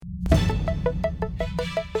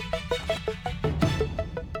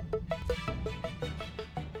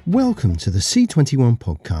Welcome to the C21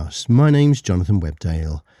 podcast. My name's Jonathan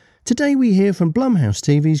Webdale. Today we hear from Blumhouse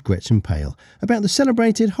TV's Gretchen Palek about the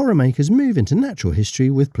celebrated horror maker's move into natural history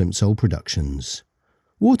with Plimsoll Productions.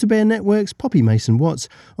 WaterBear Network's Poppy Mason-Watts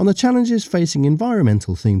on the challenges facing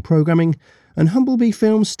environmental-themed programming, and Humblebee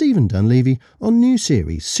Films' Stephen Dunleavy on new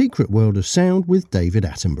series Secret World of Sound with David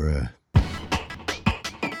Attenborough.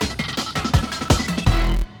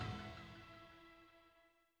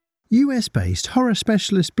 US-based horror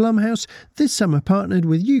specialist Blumhouse this summer partnered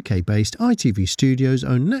with UK-based ITV Studios'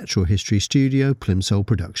 own natural history studio Plimsoll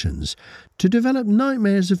Productions to develop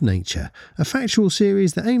Nightmares of Nature, a factual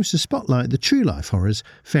series that aims to spotlight the true-life horrors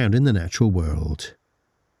found in the natural world.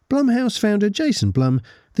 Blumhouse founder Jason Blum,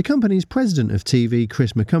 the company's president of TV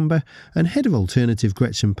Chris McCumber, and head of alternative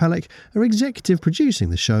Gretchen Palek are executive producing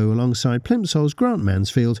the show alongside Plimsoll's Grant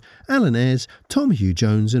Mansfield, Alan Ayres, Tom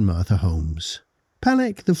Hugh-Jones and Martha Holmes.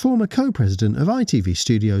 Palek, the former co-president of ITV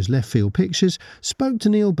Studios Left Field Pictures, spoke to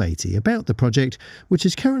Neil Beatty about the project, which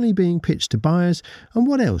is currently being pitched to buyers, and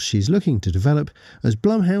what else she's looking to develop as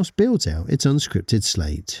Blumhouse builds out its unscripted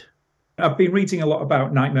slate. I've been reading a lot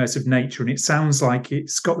about Nightmares of Nature, and it sounds like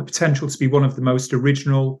it's got the potential to be one of the most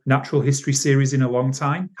original natural history series in a long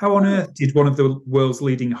time. How on earth did one of the world's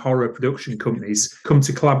leading horror production companies come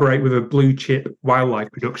to collaborate with a blue-chip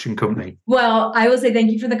wildlife production company? Well, I will say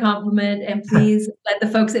thank you for the compliment, and please let the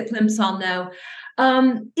folks at Plimsoll know.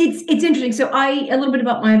 It's interesting. So a little bit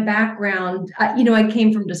about my background. I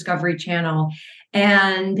came from Discovery Channel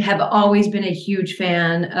and have always been a huge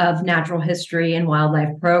fan of natural history and wildlife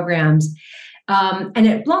programs. And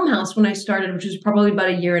at Blumhouse, when I started, which was probably about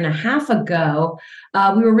a year and a half ago,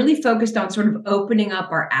 we were really focused on sort of opening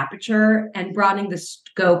up our aperture and broadening the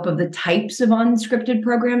scope of the types of unscripted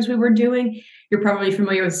programs we were doing. You're probably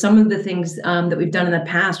familiar with some of the things that we've done in the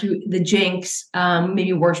past. The Jinx,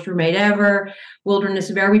 maybe Worst Roommate Ever, Wilderness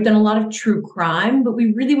of Air. We've done a lot of true crime, but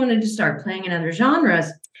we really wanted to start playing in other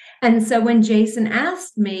genres. And so when Jason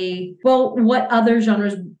asked me, well, what other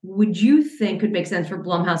genres would you think could make sense for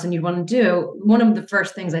Blumhouse and you'd want to do? One of the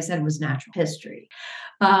first things I said was natural history.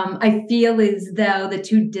 I feel as though the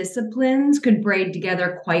two disciplines could braid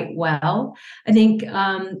together quite well. I think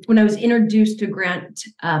when I was introduced to Grant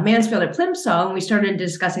Mansfield at Plimsoll and we started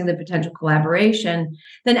discussing the potential collaboration,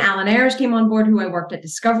 then Alan Ayres came on board, who I worked at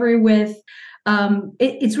Discovery with.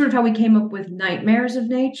 It's sort of how we came up with Nightmares of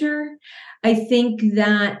Nature. I think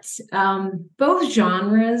that both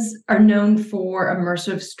genres are known for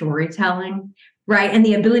immersive storytelling, right? And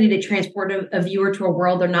the ability to transport a viewer to a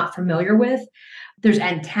world they're not familiar with. There's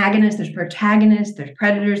antagonists, there's protagonists, there's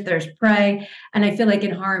predators, there's prey. And I feel like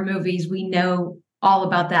in horror movies, we know all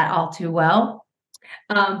about that all too well.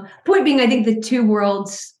 Point being, I think the two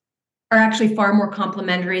worlds are actually far more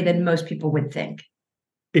complementary than most people would think.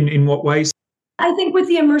 In what ways? I think with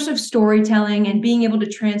the immersive storytelling and being able to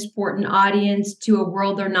transport an audience to a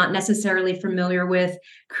world they're not necessarily familiar with,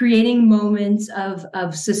 creating moments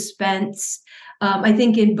of suspense. I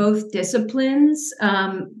think in both disciplines,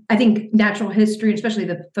 I think natural history, especially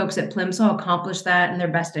the folks at Plimsoll, accomplish that and they're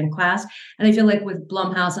best in class. And I feel like with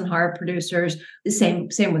Blumhouse and horror producers, the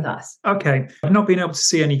same with us. Okay. I've not been able to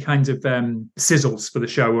see any kind of sizzles for the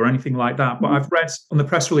show or anything like that, but I've read on the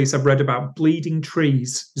press release, I've read about bleeding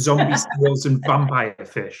trees, zombie seals and vampire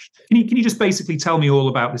fish. Can you just basically tell me all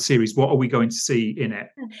about the series? What are we going to see in it?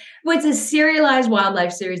 Well, it's a serialized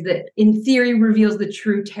wildlife series that in theory reveals the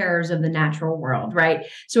true terrors of the natural world, right?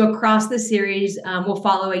 So across the series, we'll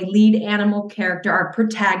follow a lead animal character, our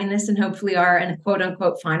protagonist, and hopefully and quote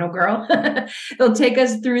unquote final girl. They'll take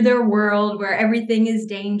us through their world where everything is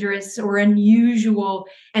dangerous or unusual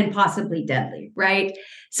and possibly deadly, right?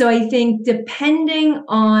 So I think depending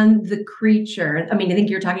on the creature, I think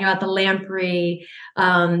you're talking about the lamprey,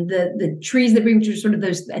 the trees that bring, which are sort of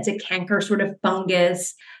those, it's a canker sort of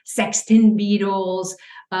fungus, sexton beetles,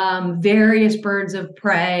 various birds of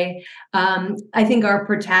prey. I think our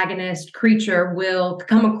protagonist creature will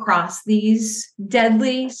come across these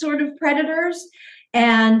deadly sort of predators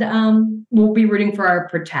and we'll be rooting for our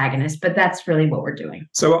protagonist, but that's really what we're doing.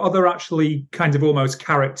 So are there actually kind of almost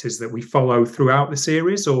characters that we follow throughout the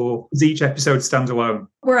series, or does each episode stand alone?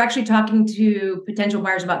 We're actually talking to potential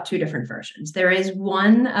buyers about two different versions. There is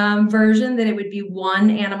one version that it would be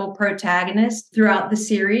one animal protagonist throughout the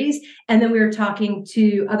series. And then we were talking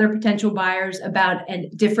to other potential buyers about a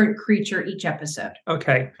different creature each episode.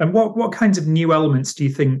 Okay. And what kinds of new elements do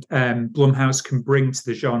you think Blumhouse can bring to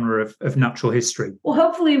the genre of natural history? Well,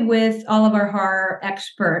 hopefully with all of our horror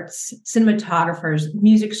experts, cinematographers,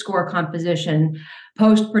 music score composition,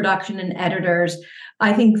 post-production and editors,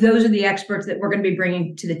 I think those are the experts that we're going to be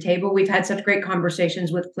bringing to the table. We've had such great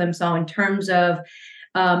conversations with Plimsoll in terms of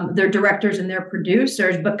their directors and their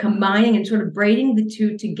producers, but combining and sort of braiding the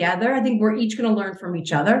two together. I think we're each going to learn from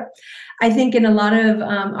each other. I think in a lot of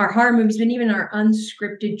our horror movies, and even our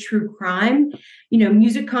unscripted true crime,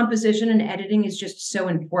 music composition and editing is just so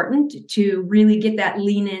important to really get that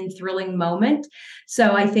lean in, thrilling moment.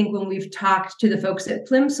 So I think when we've talked to the folks at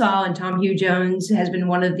Plimsoll, and Tom Hugh Jones has been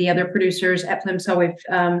one of the other producers at Plimsoll, we've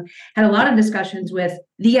had a lot of discussions with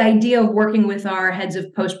the idea of working with our heads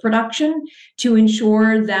of post-production to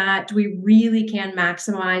ensure that we really can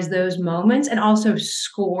maximize those moments and also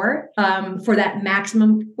score for that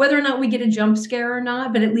maximum, whether or not we get a jump scare or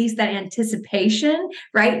not, but at least that anticipation,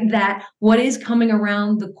 right? That what is coming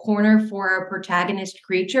around the corner for our protagonist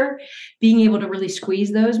creature, being able to really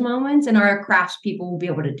squeeze those moments, and our craftspeople will be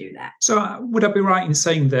able to do that. So would I be right in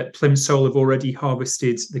saying that Plimsoll have already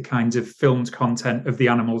harvested the kind of filmed content of the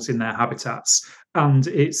animals in their habitats, and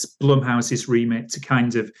it's Blumhouse's remit to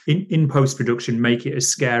kind of, in post-production, make it as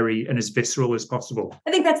scary and as visceral as possible?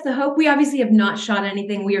 I think that's the hope. We obviously have not shot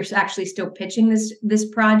anything. We are actually still pitching this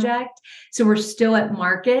project, so we're still at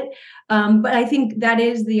market. But I think that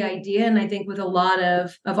is the idea. And I think with a lot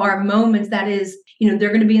of our moments, that is, they're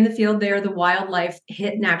going to be in the field. They're the wildlife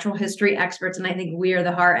natural history experts. And I think we are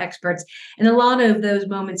the horror experts. And a lot of those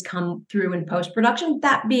moments come through in post-production.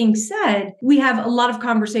 That being said, we have a lot of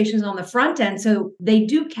conversations on the front end. So they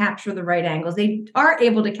do capture the right angles. They are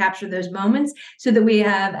able to capture those moments so that we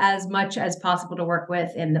have as much as possible to work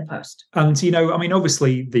with in the post. And,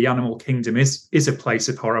 obviously the animal kingdom is a place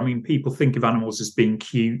of horror. People think of animals as being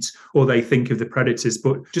cute, or they think of the predators,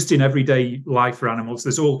 but just in everyday life for animals,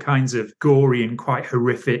 there's all kinds of gory and quite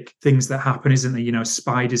horrific things that happen, isn't there?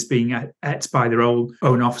 Spiders being ate by their own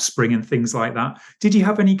offspring and things like that. Did you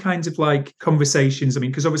have any kinds of conversations?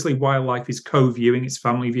 Because obviously wildlife is co-viewing, it's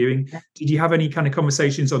family viewing. Did you have any kind of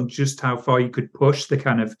conversations on just how far you could push the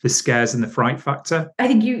kind of the scares and the fright factor? I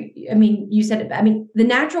think you said it. The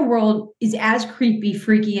natural world is as creepy,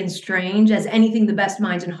 freaky, and strange as anything the best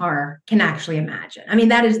minds in horror can actually imagine.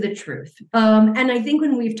 That is the truth. And I think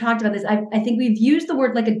when we've talked about this, I think we've used the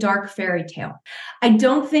word like a dark fairy tale. I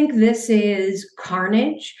don't think this is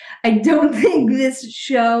carnage. I don't think this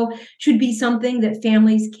show should be something that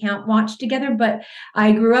families can't watch together. But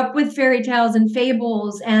I grew up with fairy tales and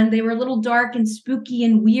fables, and they were a little dark and spooky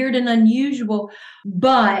and weird and unusual,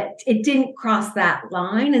 but it didn't cross that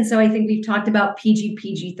line. And so I think we've talked about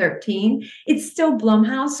PG-13. It's still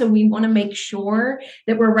Blumhouse, so we want to make sure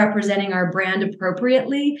that we're representing our brand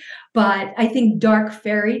appropriately. But I think dark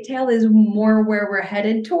fairy tale is more where we're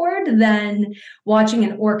headed toward than watching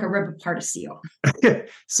an orca rip apart a seal.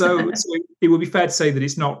 So it would be fair to say that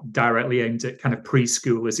it's not directly aimed at kind of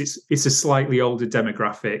preschoolers. It's a slightly older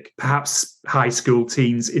demographic, perhaps high school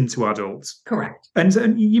teens into adults. Correct.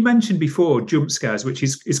 And you mentioned before jump scares, which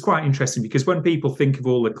is quite interesting, because when people think of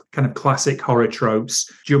all the kind of classic horror tropes,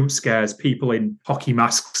 jump scares, people in hockey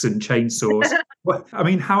masks and chainsaws.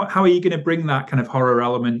 How are you going to bring that kind of horror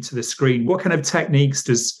element to the screen? What kind of techniques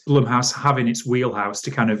does Blumhouse have in its wheelhouse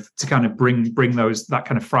to kind of bring that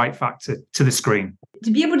kind of fright factor to the screen? To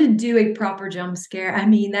be able to do a proper jump scare,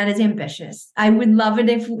 that is ambitious. I would love it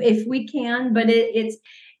if we can, but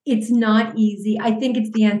it's not easy. I think it's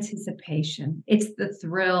the anticipation. It's the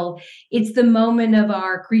thrill. It's the moment of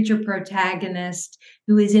our creature protagonist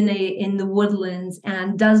who is in the woodlands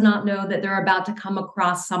and does not know that they're about to come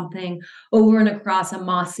across something over and across a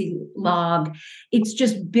mossy log. It's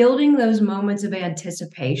just building those moments of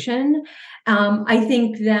anticipation. I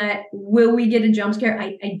think that, will we get a jump scare?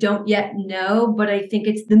 I don't yet know, but I think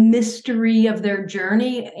it's the mystery of their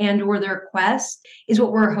journey and or their quest is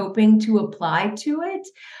what we're hoping to apply to it.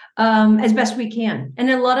 As best we can.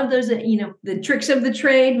 And a lot of those, the tricks of the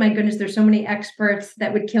trade, my goodness, there's so many experts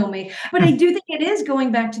that would kill me. But I do think it is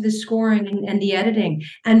going back to the scoring and the editing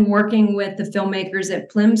and working with the filmmakers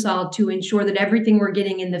at Plimsoll to ensure that everything we're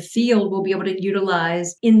getting in the field we'll be able to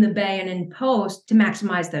utilize in the bay and in post to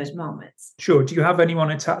maximize those moments. Sure. Do you have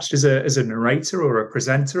anyone attached as a narrator or a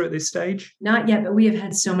presenter at this stage? Not yet, but we have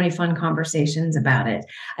had so many fun conversations about it.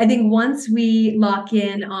 I think once we lock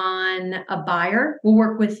in on a buyer, we'll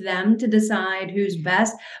work with them to decide who's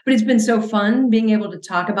best. But it's been so fun being able to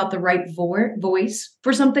talk about the right voice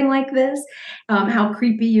for something like this, how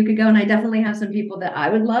creepy you could go. And I definitely have some people that I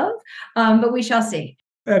would love, but we shall see.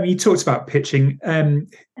 You talked about pitching.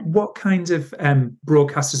 What kind of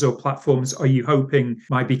broadcasters or platforms are you hoping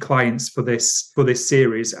might be clients for this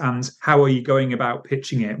series, and how are you going about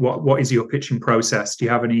pitching it? What is your pitching process? Do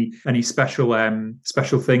you have any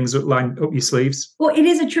special things lined up your sleeves? Well, it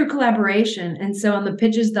is a true collaboration, and so on the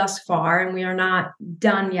pitches thus far, and we are not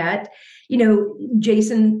done yet.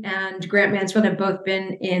 Jason and Grant Mansfield have both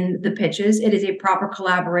been in the pitches. It is a proper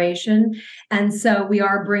collaboration. And so we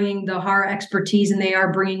are bringing the horror expertise and they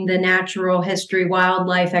are bringing the natural history,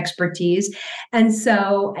 wildlife expertise. And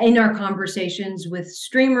so in our conversations with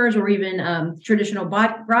streamers or even traditional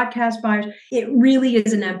broadcast buyers, it really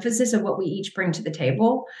is an emphasis of what we each bring to the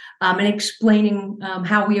table and explaining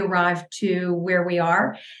how we arrived to where we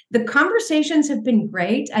are. The conversations have been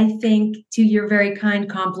great. I think, to your very kind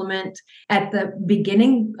compliment at the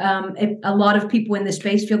beginning, a lot of people in the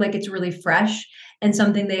space feel like it's really fresh and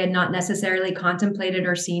something they had not necessarily contemplated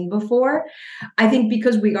or seen before. I think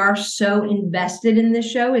because we are so invested in this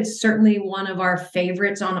show, it's certainly one of our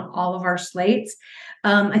favorites on all of our slates.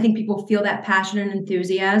 I think people feel that passion and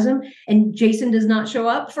enthusiasm. And Jason does not show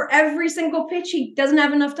up for every single pitch. He doesn't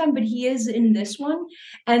have enough time, but he is in this one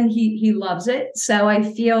and he loves it. So I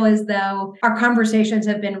feel as though our conversations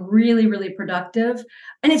have been really, really productive.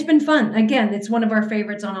 And it's been fun. Again, it's one of our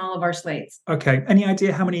favorites on all of our slates. Okay. Any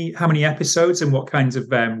idea how many episodes and what kinds of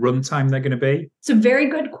runtime they're going to be? It's a very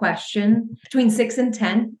good question. Between 6 and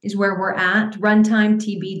 10 is where we're at. Runtime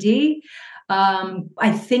TBD.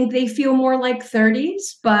 I think they feel more like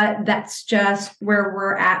 30s, but that's just where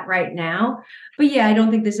we're at right now. But yeah, I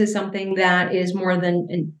don't think this is something that is more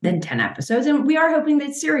than 10 episodes. And we are hoping that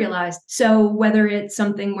it's serialized. So whether it's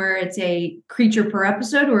something where it's a creature per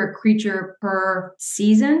episode or a creature per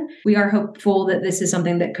season, we are hopeful that this is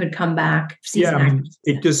something that could come back.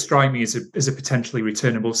 It does strike me as a potentially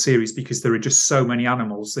returnable series because there are just so many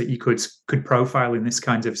animals that you could profile in this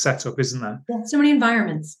kind of setup, isn't there? Yeah, so many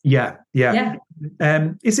environments. Yeah.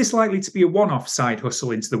 Is this likely to be a one-off side hustle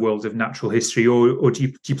into the world of natural history, or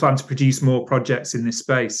do you plan to produce more projects in this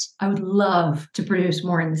space? I would love to produce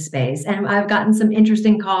more in the space. And I've gotten some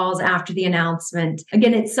interesting calls after the announcement.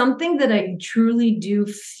 Again, it's something that I truly do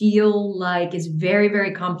feel like is very,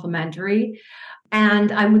 very complimentary.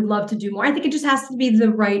 And I would love to do more. I think it just has to be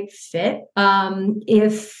the right fit.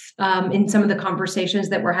 If in some of the conversations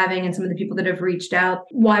that we're having and some of the people that have reached out,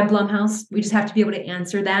 why Blumhouse? We just have to be able to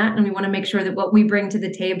answer that. And we want to make sure that what we bring to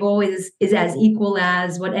the table is as equal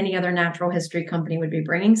as what any other natural history company would be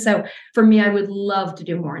bringing. So for me, I would love to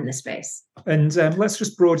do more in this space. And let's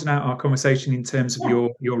just broaden out our conversation in terms of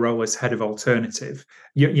your role as head of alternative.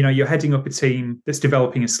 You're heading up a team that's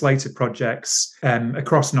developing a slate of projects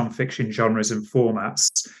across non-fiction genres and formats.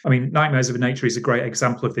 I mean, Nightmares of Nature is a great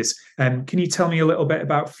example of this. Can you tell me a little bit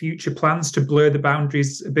about future plans to blur the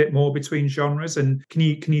boundaries a bit more between genres? And can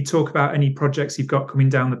you talk about any projects you've got coming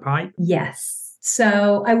down the pipe? Yes.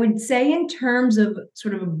 So I would say in terms of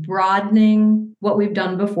sort of broadening what we've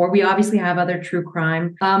done before, we obviously have other true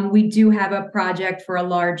crime. We do have a project for a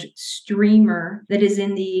large streamer that is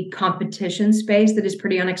in the competition space that is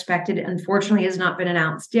pretty unexpected. Unfortunately, has not been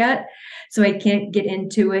announced yet. So I can't get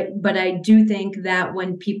into it. But I do think that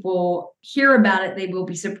when people hear about it, they will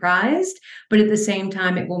be surprised. But at the same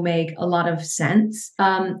time, it will make a lot of sense.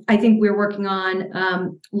 I think we're working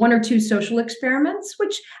on one or two social experiments,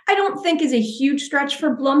 which I don't think is a huge stretch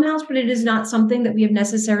for Blumhouse, but it is not something that we have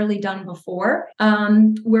necessarily done before.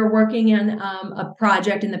 We're working in a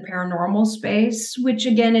project in the paranormal space, which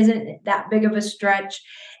again isn't that big of a stretch.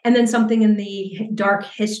 And then something in the dark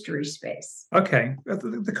history space. Okay.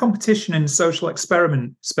 The competition and social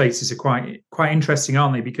experiment spaces are quite interesting,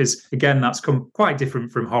 aren't they? Because, again, that's quite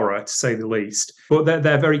different from horror, to say the least. But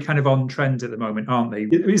they're very kind of on trend at the moment, aren't they?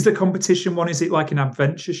 Is the competition one, is it like an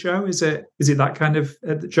adventure show? Is it that kind of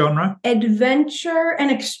genre? Adventure and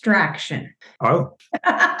extraction. Oh.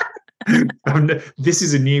 This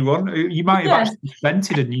is a new one. You might have actually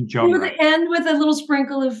invented a new genre. And with a little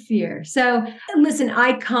sprinkle of fear. So listen,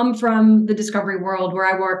 I come from the Discovery world where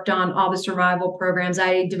I worked on all the survival programs.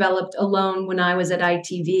 I developed Alone when I was at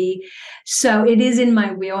ITV. So it is in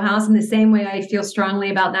my wheelhouse. In the same way I feel strongly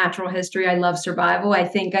about natural history, I love survival. I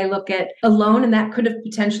think I look at Alone, and that could have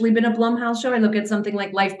potentially been a Blumhouse show. I look at something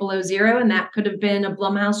like Life Below Zero, and that could have been a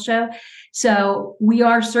Blumhouse show. So we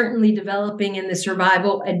are certainly developing in the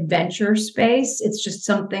survival adventure space. It's just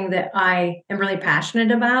something that I am really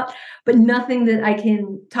passionate about, but nothing that I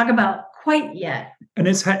can talk about quite yet. And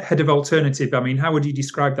as head of alternative, I mean, how would you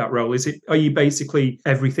describe that role? Are you basically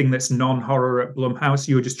everything that's non-horror at Blumhouse?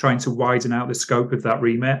 You're just trying to widen out the scope of that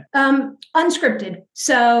remit? Unscripted.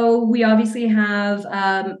 So we obviously have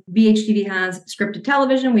BHTV has scripted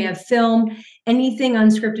television, we have film, anything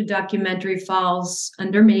unscripted documentary falls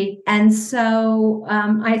under me. And so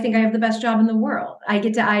I think I have the best job in the world. I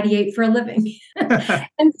get to ideate for a living.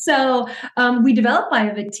 And so we develop by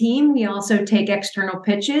a team. We also take external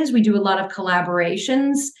pitches. We do a lot of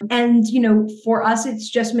collaborations. And, for us, it's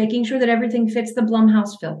just making sure that everything fits the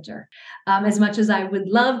Blumhouse filter. As much as I would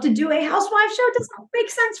love to do a housewife show, it doesn't make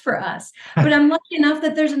sense for us. But I'm lucky enough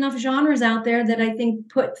that there's enough genres out there that I think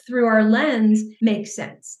put through our lens makes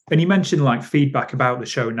sense. And you mentioned like feedback about the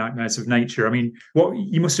show Nightmares of Nature. I mean,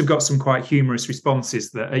 you must have got some quite humorous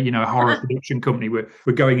responses that, a horror production company were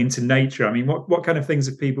going into nature. I mean, what kind of things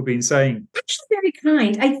have people been saying? Actually, very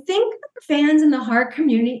kind. I think the fans in the horror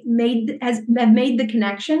community have made the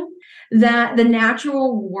connection that the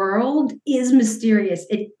natural world is mysterious.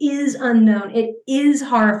 It is unknown. It is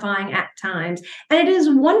horrifying at times, and it is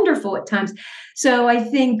wonderful at times. So I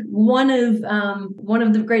think one of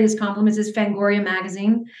the greatest compliments is Fangoria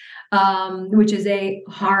magazine, which is a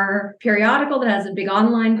horror periodical that has a big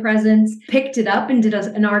online presence, picked it up and did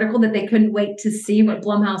an article that they couldn't wait to see what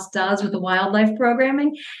Blumhouse does with the wildlife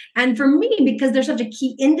programming. And for me, because they're such a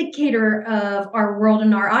key indicator of our world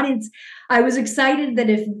and our audience, I was excited that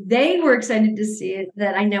if they were excited to see it,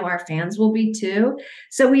 that I know our fans will be too.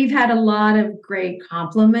 So we've had a lot of great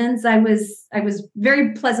compliments. I was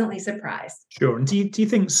very pleasantly surprised. Sure. And do you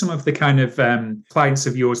think some of the kind of clients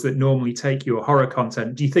of yours that normally take your horror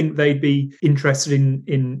content, do you think they'd be interested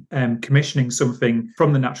in commissioning something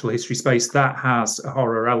from the natural history space that has a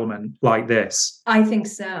horror element like this? I think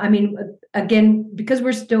so. I mean, again, because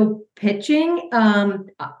we're still pitching,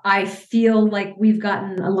 I feel like we've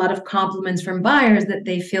gotten a lot of compliments from buyers that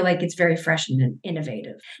they feel like it's very fresh and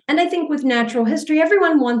innovative. And I think with natural history,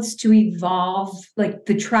 everyone wants to evolve like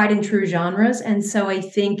the tried and true genres. And so I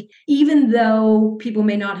think even though people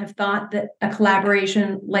may not have thought that a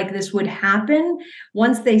collaboration like this would happen,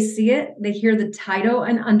 once they see it, they hear the title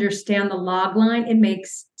and understand the log line, it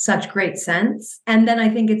makes such great sense. And then I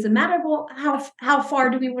think it's a matter of, well, how far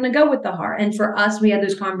do we want to go with the horror? And for us, we had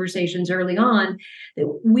those conversations early on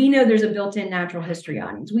that we know there's a built-in natural history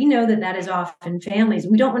audience. We know that is often families.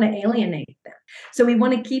 We don't want to alienate them. So we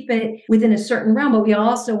want to keep it within a certain realm, but we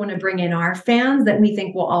also want to bring in our fans that we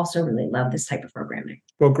think will also really love this type of programming.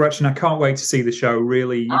 Well, Gretchen, I can't wait to see the show.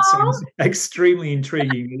 Really, it sounds extremely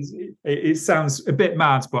intriguing. It sounds a bit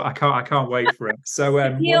mad, but I can't wait for it. So,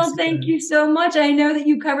 Neil, thank you so much. I know that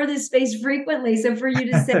you cover this space frequently, so for you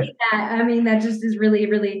to say that, I mean, that just is really,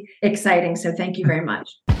 really exciting. So, thank you very much.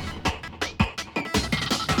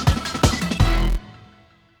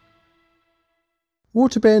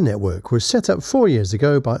 WaterBear Network was set up 4 years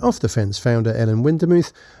ago by Off the Fence founder Ellen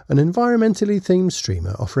Windermuth, an environmentally themed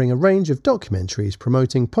streamer offering a range of documentaries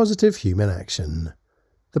promoting positive human action.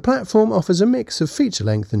 The platform offers a mix of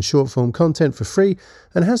feature-length and short-form content for free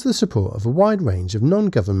and has the support of a wide range of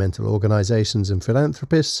non-governmental organisations and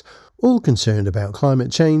philanthropists, all concerned about climate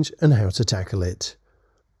change and how to tackle it.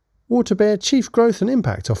 WaterBear Chief Growth and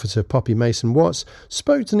Impact Officer Poppy Mason-Watts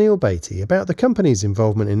spoke to Neil Beattie about the company's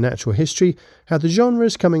involvement in natural history, how the genre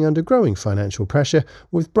is coming under growing financial pressure,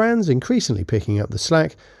 with brands increasingly picking up the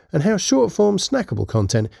slack, and how short-form snackable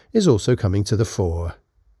content is also coming to the fore.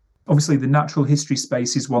 Obviously, the natural history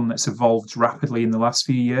space is one that's evolved rapidly in the last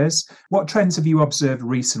few years. What trends have you observed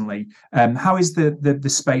recently? How is the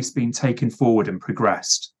space being taken forward and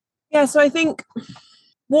progressed? Yeah, so I think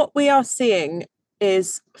what we are seeing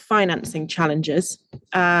is financing challenges.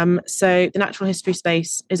 So the natural history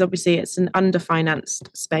space is obviously, it's an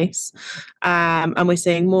underfinanced space. And we're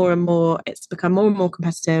seeing more and more, it's become more and more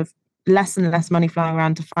competitive, less and less money flying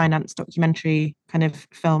around to finance documentary kind of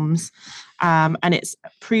films. And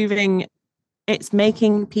it's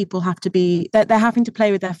making people have to be, they're having to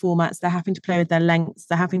play with their formats, they're having to play with their lengths,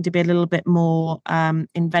 they're having to be a little bit more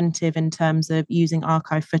inventive in terms of using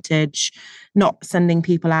archive footage, not sending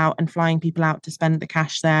people out and flying people out to spend the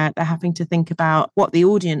cash there. They're having to think about what the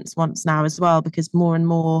audience wants now as well, because more and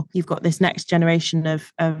more you've got this next generation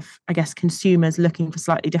of I guess, consumers looking for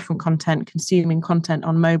slightly different content, consuming content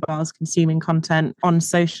on mobiles, consuming content on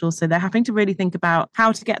social. So they're having to really think about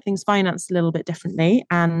how to get things financed a little bit differently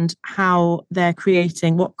and how they're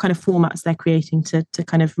creating, what kind of formats they're creating to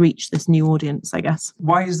kind of reach this new audience, I guess.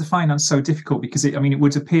 Why is the finance so difficult? Because it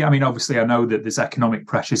would appear, obviously I know that there's economic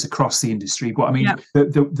pressures across the industry, but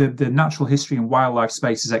the natural history and wildlife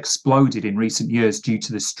space has exploded in recent years due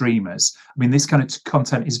to the streamers. This kind of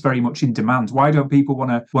content is very much in demand. Why don't people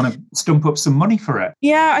want to stump up some money for it?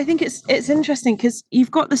 Yeah, I think it's interesting because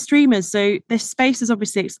you've got the streamers, so this space has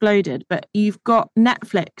obviously exploded, but you've got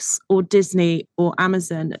Netflix or Disney or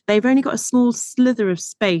Amazon. They've only got a small small slither of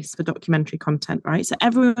space for documentary content, right? So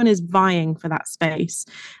everyone is vying for that space.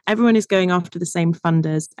 Everyone is going after the same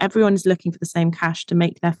funders. Everyone is looking for the same cash to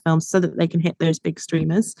make their films so that they can hit those big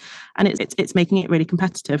streamers. And it's making it really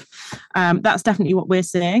competitive. That's definitely what we're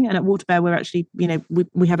seeing. And at WaterBear, we're actually,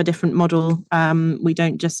 we have a different model. We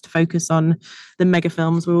don't just focus on the mega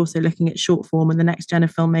films. We're also looking at short form and the next gen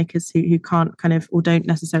of filmmakers who can't kind of, or don't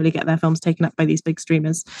necessarily get their films taken up by these big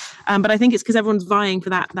streamers. But I think it's because everyone's vying for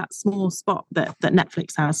that small spot that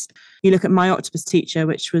Netflix has. You look at My Octopus Teacher,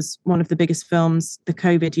 which was one of the biggest films the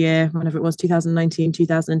COVID year, whenever it was, 2019,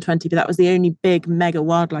 2020, but that was the only big mega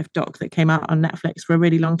wildlife doc that came out on Netflix for a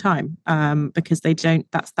really long time, because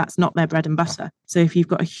that's not their bread and butter. So if you've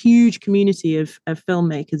got a huge community of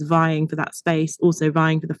filmmakers vying for that space, also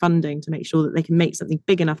vying for the funding to make sure that they can make something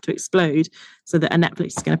big enough to explode so that a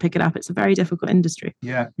Netflix is going to pick it up, it's a very difficult industry.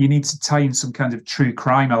 Yeah, you need to tie in some kind of true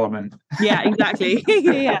crime element. Yeah, exactly.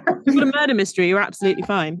 Yeah. You've got a murder mystery, you're absolutely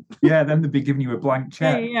fine. Yeah, then they'd be giving you a blank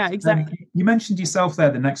check. Yeah, exactly. You mentioned yourself there,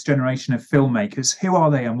 the next generation of filmmakers. Who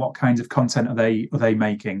are they and what kinds of content are they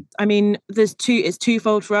making? I mean, it's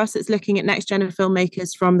twofold for us. It's looking at next gen of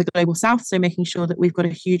filmmakers from the global south, so making sure that we've got a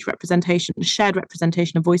huge shared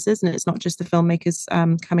representation of voices, and it's not just the filmmakers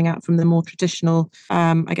coming out from the more traditional,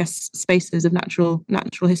 spaces of natural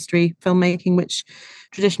history filmmaking, which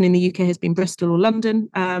traditionally in the UK has been Bristol or London.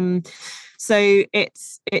 So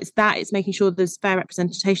it's making sure there's fair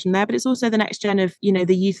representation there, but it's also the next gen of,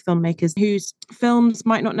 the youth filmmakers whose films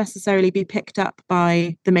might not necessarily be picked up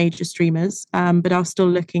by the major streamers, but are still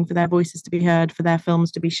looking for their voices to be heard, for their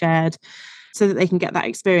films to be shared, so that they can get that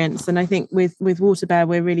experience. And I think with WaterBear,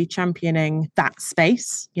 we're really championing that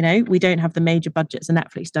space. We don't have the major budgets that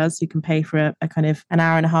Netflix does. You can pay for a kind of an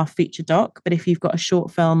hour and a half feature doc. But if you've got a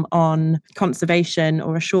short film on conservation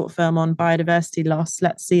or a short film on biodiversity loss,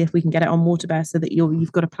 let's see if we can get it on WaterBear so that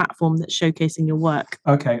you've got a platform that's showcasing your work.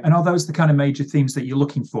 Okay. And are those the kind of major themes that you're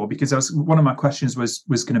looking for? Because one of my questions was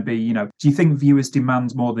going to be, do you think viewers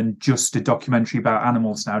demand more than just a documentary about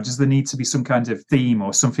animals now? Does there need to be some kind of theme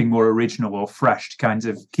or something more original or fresh to kind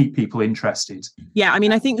of keep people interested? Yeah, I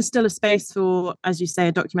mean, I think there's still a space for, as you say,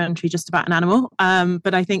 a documentary just about an animal.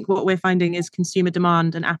 But I think what we're finding is consumer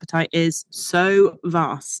demand and appetite is so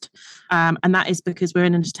vast. And that is because we're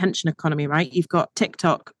in an attention economy, right? You've got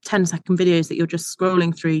TikTok, 10-second videos that you're just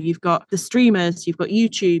scrolling through. You've got the streamers, you've got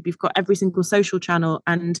YouTube, you've got every single social channel.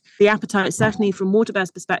 And the appetite, certainly from WaterBear's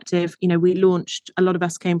perspective, we launched, a lot of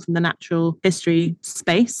us came from the natural history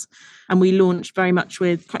space. And we launched very much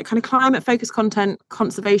with kind of climate-focused content,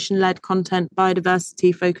 conservation-led content,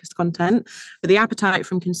 biodiversity-focused content. But the appetite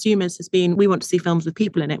from consumers has been, we want to see films with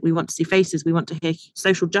people in it. We want to see faces. We want to hear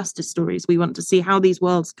social justice stories. We want to see how these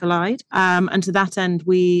worlds collide. And to that end,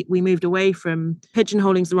 we moved away from,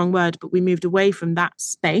 pigeonholing's the wrong word, but we moved away from that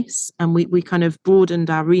space. And we kind of broadened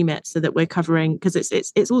our remit so that we're covering, because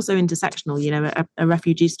it's also intersectional. A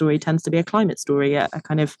refugee story tends to be a climate story. A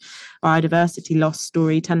kind of biodiversity loss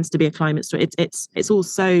story tends to be a climate story. It's all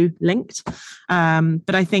so linked.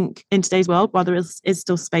 But I think in today's world, while there is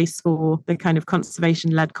still space for the kind of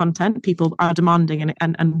conservation-led content, people are demanding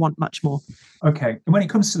and want much more. Okay. And when it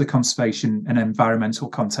comes to the conservation and environmental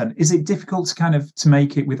content, is it difficult to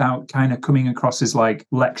make it without kind of coming across as like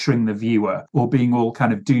lecturing the viewer or being all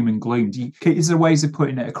kind of doom and gloom? Is there ways of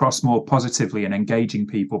putting it across more positively and engaging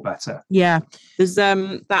people better? Yeah. There's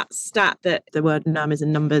that stat that the word num is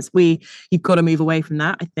in numbers. You've got to move away from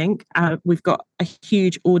that, I think. We've got a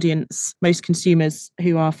huge audience, most consumers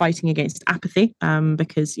who are fighting against apathy,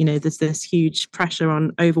 because there's this huge pressure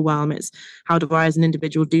on overwhelm. It's how do I as an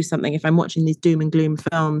individual do something if I'm watching these doom and gloom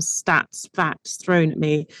films, stats, facts thrown at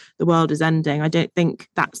me, the world is ending. I don't think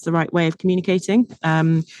that's the right way of communicating.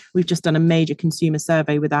 We've just done a major consumer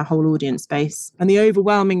survey with our whole audience base, and the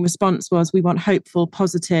overwhelming response was we want hopeful,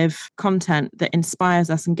 positive content that inspires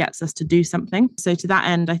us and gets us to do something. So to that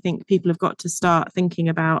end, I think people have got to start thinking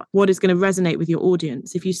about what is going to resonate with your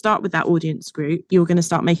audience. If you start with that audience group, you're going to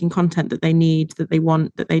start making content that they need, that they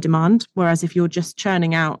want, that they demand. Whereas if you're just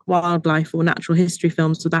churning out wildlife or natural history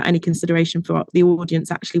films without any consideration for what the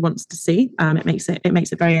audience actually wants to see, it makes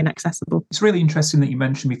it very inaccessible. It's really interesting that you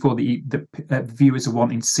mentioned before that viewers are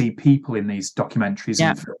wanting to see people in these documentaries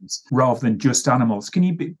and films rather than just animals. Can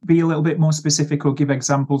you be a little bit more specific or give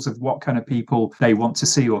examples of what kind of people they want to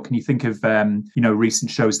see? Or can you think of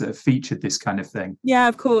recent shows that have featured this kind of thing? Yeah,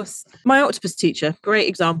 of course. My Octopus Teacher, great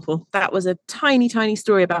example. that was a tiny, tiny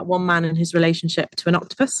story about one man and his relationship to an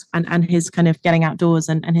octopus and his kind of getting outdoors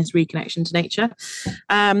and his reconnection to nature.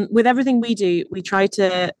 With everything we do, we try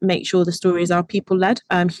to make sure the stories are people-led,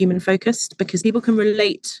 human-focused, because people can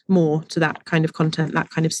relate more to that kind of content, that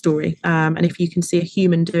kind of story. And if you can see a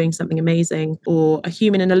human doing something amazing, or a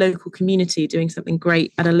human in a local community doing something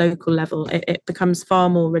great at a local level, it becomes far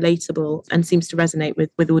more relatable and seems to resonate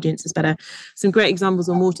with audiences better. Some great examples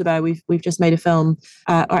on WaterBear. We've just made a film,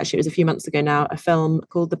 or actually it was a few months ago now, a film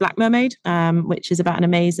called The Black Mermaid, which is about an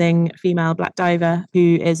amazing female black diver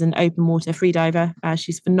who is an open water free diver.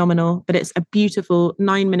 She's phenomenal, but it's a beautiful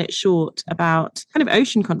 9-minute short about kind of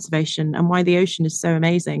ocean conservation and why the ocean is so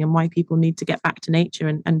amazing and why people need to get back to nature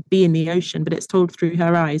and be in the ocean, but it's told through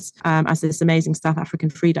her eyes as this amazing South African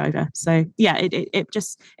free diver. So yeah, it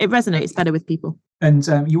resonates better with people. And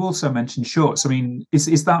you also mentioned shorts. I mean,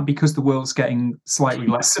 is that because the world's getting slightly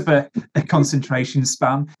less of a concentration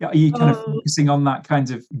span? Are you kind of focusing on that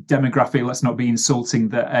kind of demographic? Let's not be insulting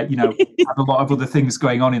that, have a lot of other things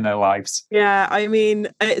going on in their lives. Yeah, I mean,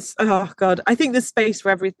 it's, oh God, I think there's space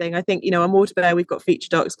for everything. I think, on WaterBear, we've got feature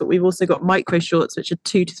docs, but we've also got micro shorts, which are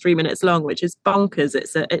 2 to 3 minutes long, which is bonkers.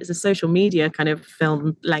 It's a social media kind of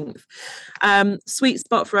film length. Sweet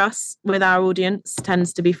spot for us with our audience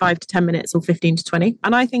tends to be 5 to 10 minutes or 15 to 20.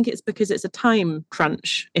 And I think it's because it's a time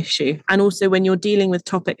crunch issue. And also when you're dealing with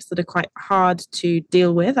topics that are quite hard to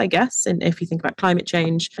deal with, I guess, and if you think about climate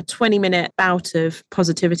change, a 20-minute bout of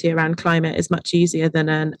positivity around climate is much easier than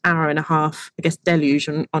an hour and a half, I guess, deluge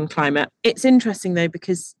on climate. It's interesting though,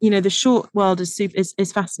 because, the short world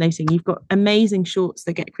is fascinating. You've got amazing shorts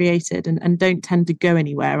that get created and don't tend to go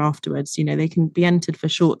anywhere afterwards. They can be entered for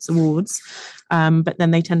Shorts Awards, but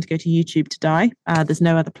then they tend to go to YouTube to die. There's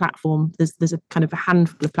no other platform. There's a kind of a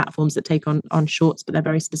handful of platforms that take on shorts, but they're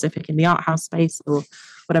very specific in the art house space or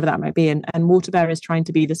whatever that might be. And WaterBear is trying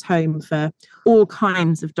to be this home for all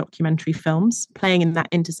kinds of documentary films, playing in that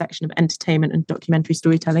intersection of entertainment and documentary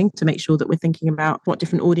storytelling to make sure that we're thinking about what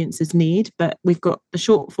different audiences need. But we've got the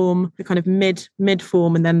short form, the kind of mid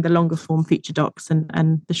form, and then the longer form feature docs.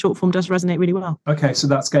 And the short form does resonate really well. Okay, so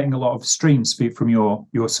that's getting a lot of streams from your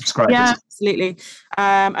subscribers. Yeah, absolutely.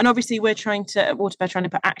 And obviously we're trying to put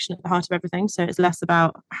action at the heart of everything. So it's less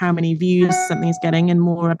about how many views something is getting and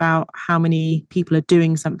more about how many people are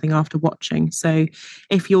doing something after watching. So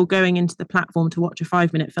if you're going into the platform to watch a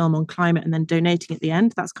 5-minute film on climate and then donating at the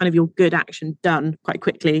end, that's kind of your good action done quite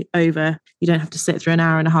quickly over. You don't have to sit through an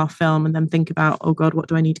hour and a half film and then think about, oh God, what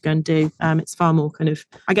do I need to go and do? It's far more kind of,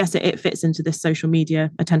 I guess it fits into this social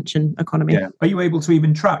media attention economy. Yeah. Are you able to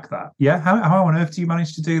even track that? Yeah. How on earth do you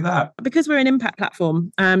manage to do that? Because we're an impact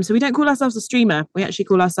platform. So we don't call ourselves a streamer. We actually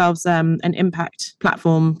call ourselves an impact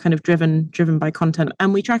platform, kind of driven by content.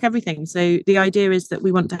 And we track everything. So the idea is that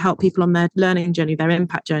we want to help people on their learning journey, their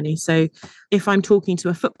impact journey. So if I'm talking to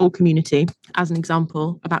a football community, as an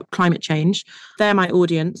example, about climate change, they're my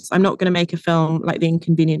audience. I'm not going to make a film like The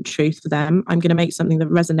Inconvenient Truth for them. I'm going to make something that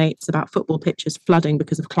resonates about football pitches flooding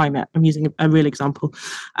because of climate. I'm using a real example.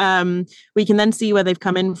 We can then see where they've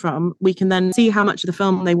come in from. We can then see how much of the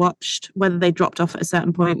film they watched, whether they dropped off at a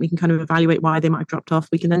certain point. We can kind of evaluate why they might have dropped off.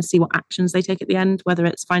 We can then see what actions they take at the end, whether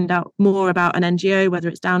it's find out more about an NGO, whether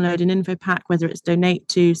it's download an info pack, whether it's donate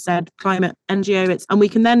to said climate NGO. And we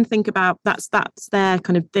can then think about that's their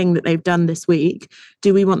kind of thing that they've done this week.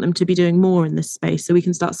 Do we want them to be doing more in this space? So we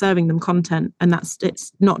can start serving them content. And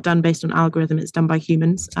it's not done based on algorithm, it's done by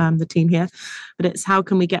humans, the team here. But it's how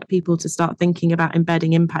can we get people to start thinking about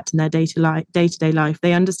embedding impact in their day-to-day life?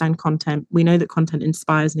 They understand content. We know that content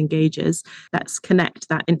inspires and engages. Let's connect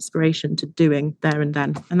that inspiration to doing there and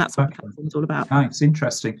then. And that's what the platform's all about. Nice,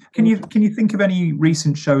 interesting. Can you think of any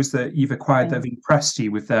recent shows that you've acquired that have impressed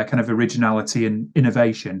you with their kind of originality and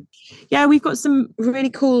innovation? Yeah, we've got some really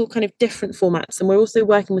cool kind of different formats, and we're also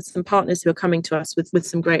working with some partners who are coming to us with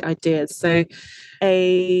some great ideas. So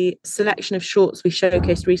a selection of shorts we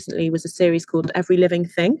showcased recently was a series called Every Living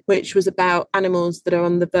Thing, which was about animals that are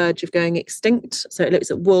on the verge of going extinct. So it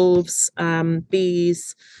looks at wolves,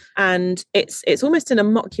 bees, and it's almost in a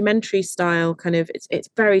mockumentary style kind of. It's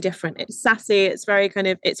very different. It's sassy. It's very kind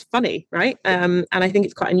of, it's funny, right? And I think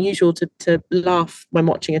it's quite unusual to laugh when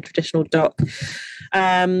watching a traditional doc.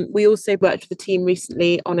 We also worked with the team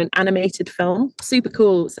recently on an animated film. Super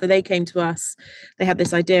cool. So they came to us. They had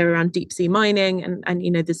this idea around deep sea mining, and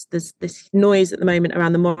there's this noise at the moment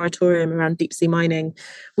around the moratorium around deep sea mining.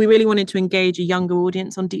 We really wanted to engage a younger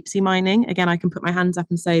audience on deep sea mining. Again, I can put my hands up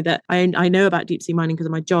and say that I know about deep sea mining because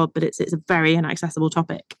of my job, but it's a very inaccessible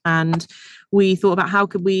topic. And we thought about how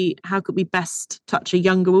could we best touch a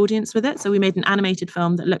younger audience with it. So we made an animated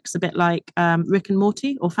film that looks a bit like Rick and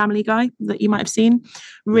Morty or Family Guy that you might have seen.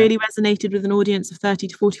 Really resonated with an audience of 30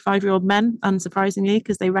 to 45-year-old men, unsurprisingly,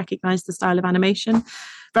 because they recognized the style of animation.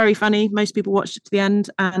 Very funny. Most people watched it to the end,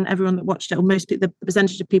 and everyone that watched it, or the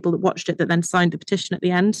percentage of people that watched it that then signed the petition at the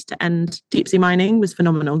end to end deep sea mining was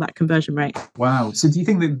phenomenal, that conversion rate. Wow. So do you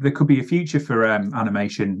think that there could be a future for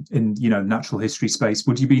animation in, natural history space?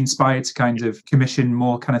 Would you be inspired to kind of commission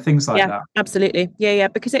more kind of things like that? Absolutely. Yeah,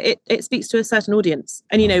 because it speaks to a certain audience.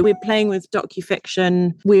 And, we're playing with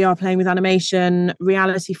docufiction, we are playing with animation,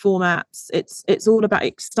 reality formats. It's all about,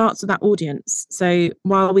 it starts with that audience. So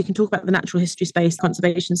while we can talk about the natural history space,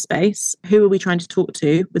 conservation space, who are we trying to talk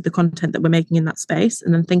to with the content that we're making in that space,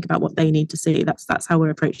 and then think about what they need to see. That's how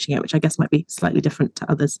we're approaching it, which I guess might be slightly different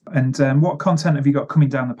to others. And what content have you got coming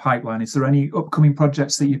down the pipeline? Is there any upcoming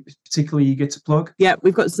projects that you particularly eager to plug? Yeah,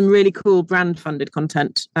 we've got some really cool brand funded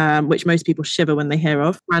content, which most people shiver when they hear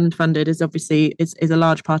of. Brand funded is obviously is a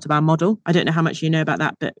large part of our model. I don't know how much you know about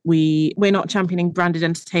that, but we're not championing branded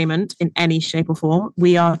entertainment in any shape or form.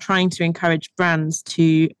 We are trying to encourage brands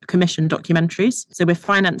to commission documentaries. So we're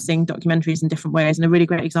financing documentaries in different ways. And a really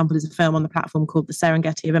great example is a film on the platform called The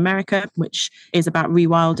Serengeti of America, which is about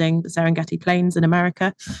rewilding the Serengeti plains in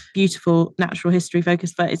America. Beautiful natural history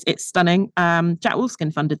focused, but it's stunning. Jack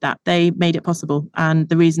Wolfskin funded that. They made it possible. And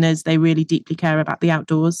the reason is they really deeply care about the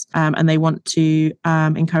outdoors, and they want to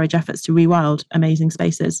encourage efforts to rewild amazing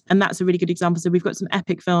spaces. And that's a really good example. So we've got some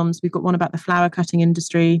epic films. We've got one about the flower cutting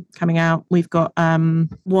industry coming out. We've got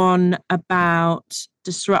one about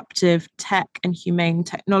disruptive tech and humane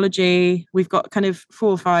technology. We've got kind of 4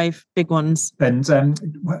 or 5 big ones. And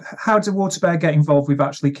how do WaterBear get involved with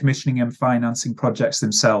actually commissioning and financing projects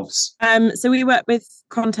themselves? So we work with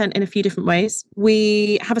content in a few different ways.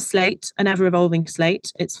 We have a slate, an ever-evolving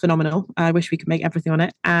slate. It's phenomenal. I wish we could make everything on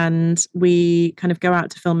it. And we kind of go out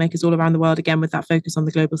to filmmakers all around the world, again, with that focus on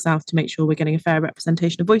the global south to make sure we're getting a fair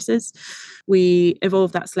representation of voices. We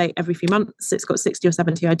evolve that slate every few months. It's got 60 or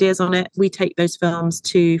 70 ideas on it. We take those films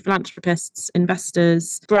to philanthropists,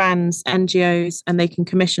 investors, brands, NGOs, and they can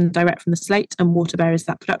commission direct from the slate, and WaterBear is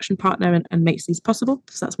that production partner and makes these possible.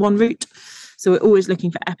 So that's one route. So we're always looking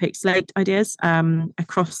for epic slate ideas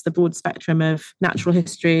across the broad spectrum of natural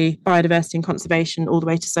history, biodiversity and conservation, all the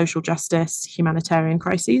way to social justice, humanitarian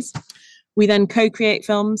crises. We then co-create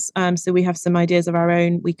films. So we have some ideas of our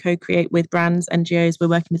own. We co-create with brands, NGOs. We're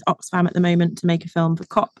working with Oxfam at the moment to make a film for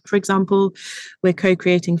COP, for example. We're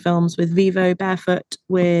co-creating films with Vivo, Barefoot,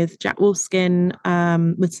 with Jack Wolfskin,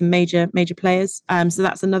 with some major players. So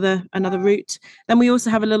that's another route. Then we also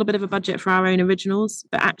have a little bit of a budget for our own originals.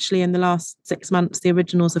 But actually in the last 6 months, the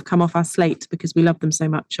originals have come off our slate because we love them so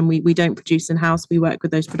much. And we don't produce in-house. We work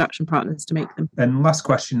with those production partners to make them. And last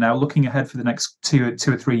question now, looking ahead for the next two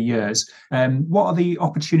or 3 years, what are the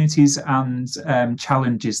opportunities and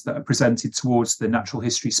challenges that are presented towards the natural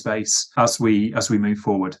history space as we move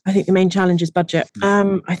forward? I think the main challenge is budget.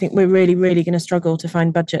 I think we're really, really going to struggle to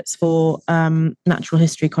find budgets for natural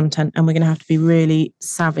history content, and we're going to have to be really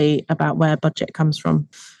savvy about where budget comes from.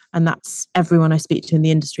 And that's everyone I speak to in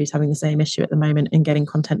the industry is having the same issue at the moment in getting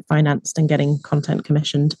content financed and getting content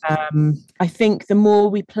commissioned. I think the more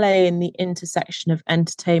we play in the intersection of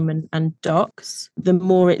entertainment and docs, the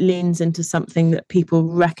more it leans into something that people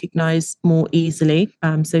recognise more easily.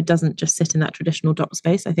 So it doesn't just sit in that traditional doc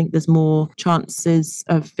space. I think there's more chances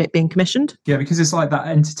of it being commissioned. Yeah, because it's like that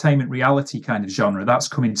entertainment reality kind of genre that's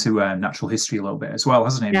coming to natural history a little bit as well,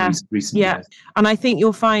 hasn't it? Yeah. Recent years. And I think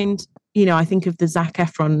you'll find, I think of the Zac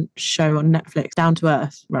Efron show on Netflix, Down to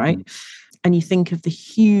Earth, right? And you think of the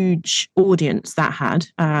huge audience that had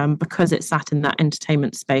because it sat in that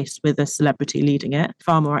entertainment space with a celebrity leading it,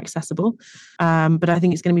 far more accessible. But I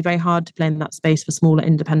think it's going to be very hard to play in that space for smaller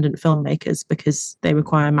independent filmmakers because they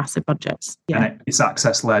require massive budgets. Yeah. And it's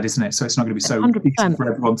access-led, isn't it? So it's not going to be so 100%. easy for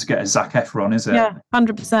everyone to get a Zac Efron, is it? Yeah,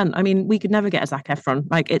 100%. I mean, we could never get a Zac Efron.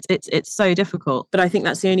 Like, it's so difficult. But I think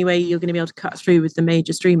that's the only way you're going to be able to cut through with the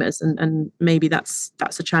major streamers. And maybe that's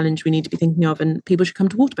a challenge we need to be thinking of, and people should come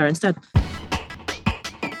to WaterBear instead.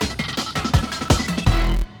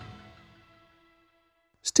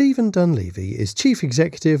 Stephen Dunleavy is Chief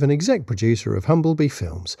Executive and Exec Producer of Humblebee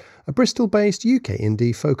Films, a Bristol-based UK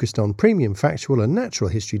indie focused on premium factual and natural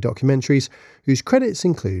history documentaries whose credits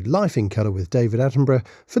include Life in Colour with David Attenborough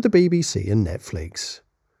for the BBC and Netflix.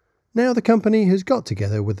 Now the company has got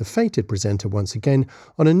together with the fated presenter once again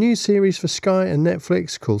on a new series for Sky and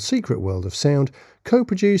Netflix called Secret World of Sound,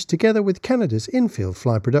 co-produced together with Canada's Infield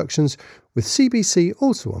Fly Productions, with CBC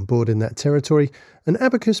also on board in that territory and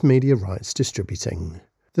Abacus Media Rights distributing.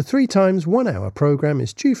 The 3 times 1 hour programme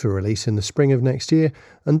is due for release in the spring of next year,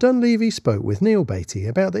 and Dunleavy spoke with Neil Beattie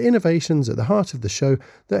about the innovations at the heart of the show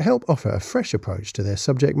that help offer a fresh approach to their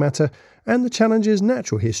subject matter and the challenges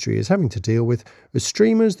natural history is having to deal with as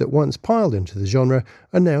streamers that once piled into the genre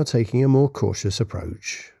are now taking a more cautious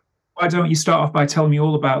approach. Why don't you start off by telling me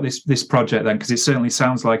all about this project then? Because it certainly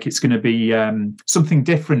sounds like it's going to be something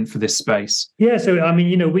different for this space. Yeah, so I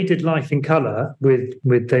mean, we did Life in Colour with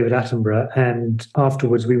David Attenborough, and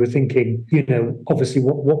afterwards we were thinking, obviously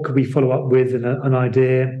what could we follow up with an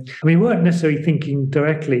idea. I mean, we weren't necessarily thinking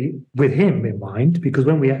directly with him in mind, because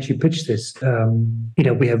when we actually pitched this,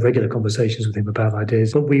 we have regular conversations with him about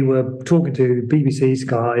ideas, but we were talking to BBC,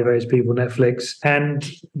 Sky, various people, Netflix, and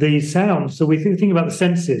the sound. So we think about the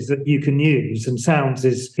senses that you can use, and sounds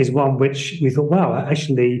is one which we thought, wow,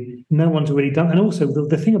 actually no one's really done. And also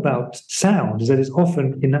the thing about sound is that it's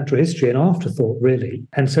often in natural history an afterthought, really.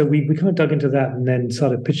 And so we kind of dug into that and then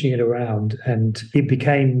started pitching it around, and it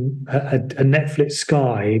became a Netflix,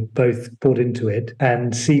 Sky both bought into it,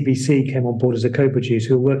 and CBC came on board as a co-producer,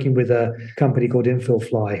 who were working with a company called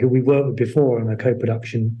Infilfly, who we worked with before in a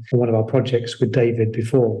co-production on one of our projects with David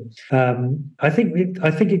before. I think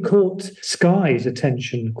it caught Sky's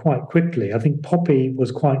attention quite quickly. I think Poppy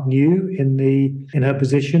was quite new in her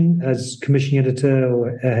position as commissioning editor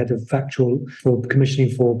or head of factual for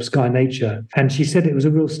commissioning for Sky Nature, and she said it was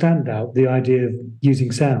a real standout, the idea of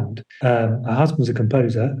using sound. Her husband's a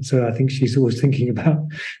composer, so I think she's always thinking about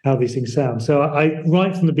how these things sound. So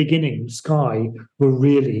right from the beginning, Sky were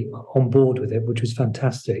really on board with it, which was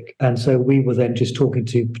fantastic. And so we were then just talking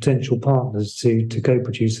to potential partners to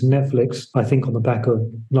co-produce. And Netflix, I think on the back of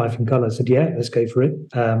Life in Colour, said, yeah, let's go for it.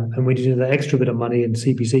 And we did that extra bit of money, and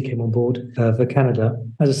CBC came on board for Canada.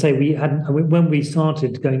 As I say, when we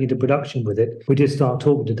started going into production with it, we did start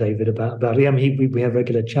talking to David about it. I mean, we have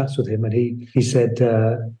regular chats with him, and he said,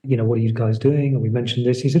 what are you guys doing? And we mentioned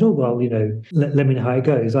this. He said, oh, well, let me know how it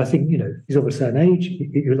goes. I think, he's of a certain age.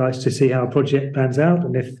 He likes to see how a project pans out,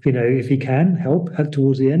 and if he can help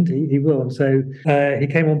towards the end, he will. And so he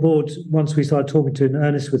came on board once we started talking to in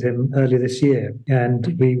earnest with him earlier this year,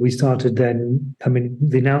 and we started then. I mean,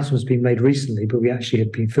 the announcement's been made recently, but we actually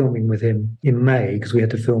had been filming with him in May, because we had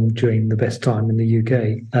to film during the best time in the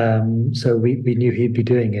UK. So we knew he'd be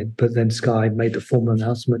doing it, but then Sky made the formal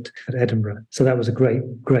announcement at Edinburgh. So that was a great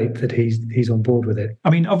that he's on board with it. I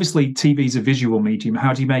mean, obviously TV is a visual medium.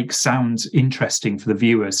 How do you make sound interesting for the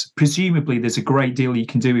viewers? Presumably there's a great deal you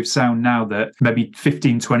can do with sound now that maybe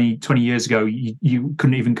 15, 20 years ago you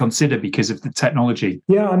couldn't even consider because of the technology.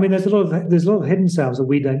 Yeah, I mean, there's a lot of hidden sounds that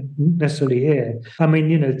we don't necessarily hear. I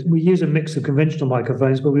mean, we use a mix of conventional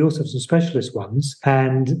microphones, but we also have some specialist ones,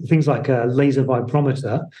 and things like a laser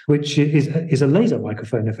vibrometer, which is a laser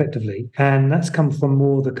microphone effectively, and that's come from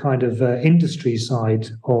more the kind of industry side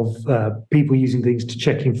of people using things to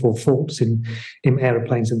checking for faults in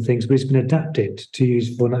aeroplanes and things, but it's been adapted to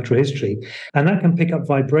use for natural history, and that can pick up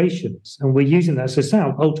vibrations, and we're using that. So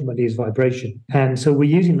sound ultimately is vibration, and so we're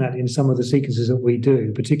using that in some of the sequences that we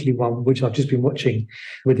do, particularly one which I've just been watching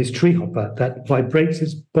with this tree hopper that vibrates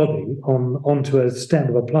its body onto a stem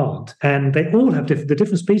of a plant, and they all have the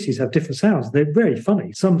different species have different sounds. They're very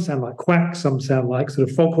funny. Some sound like quacks, some sound like sort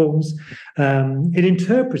of foghorns. It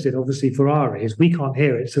interprets it obviously for our ears. We can't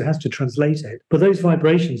hear it, so it has to translate it. But those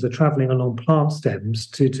vibrations are traveling along plant stems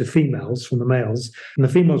to females from the males, and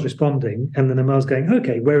the females responding, and then the male's going,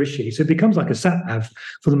 okay, where is she? So it becomes like a sat nav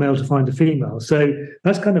for the male to find the female. So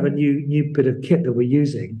that's kind of a new bit of kit that we're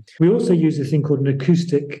using. We also use this thing called an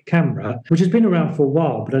acoustic camera, which has been around for a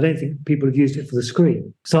while, but I don't think people have used it for the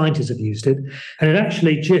screen. Scientists have used it, and it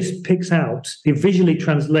actually just picks out, it visually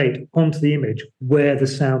translates onto the image where the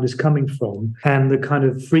sound is coming from and the kind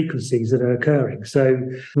of frequencies that are occurring. So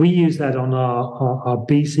we use that on our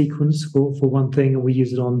bee sequence for one thing, and we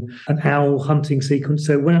use it on an owl hunting sequence.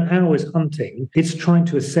 So when an owl is hunting, it's trying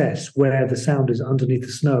to assess where the sound is underneath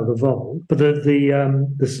the snow of a vole, but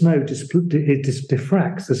the snow just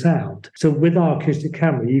diffracts the sound. So with our acoustic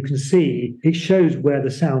camera, you can see it shows where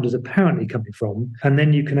the sound is apparently coming from, and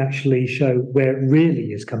then you can actually show where it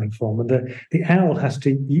really is coming from. And the owl has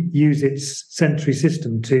to use its sensory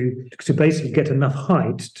system to basically get enough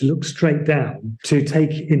height to look straight down to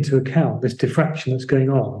take into account this diffraction that's going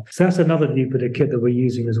on. So that's another new bit of kit that we're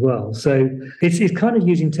using as well. So it's kind of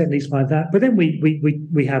using techniques like that. But then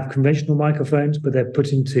we have conventional microphones, but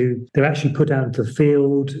they're actually put out into the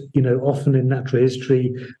field. Often in natural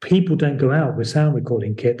history, people don't go out with sound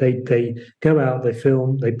recording kit. They go out, they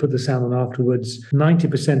film, they put the sound on afterwards.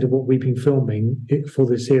 90% of what we've been filming for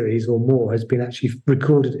the series or more has been actually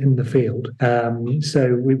recorded in the field.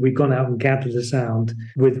 So we've gone out and gathered the sound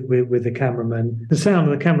with the cameraman. The sound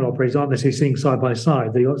and the camera operators aren't necessarily sitting side by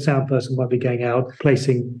side. The sound person might be going out,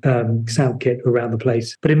 placing sound kit around the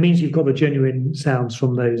place. But it means you've got the genuine sounds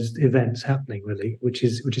from those events happening, really, which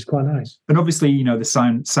is quite nice. And obviously,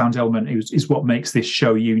 the sound element is what makes this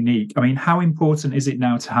show unique. I mean, how important is it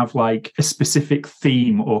now to have like a specific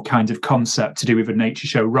theme or kind of concept to do with a nature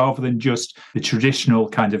show rather than just the traditional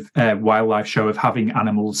kind of wildlife show of having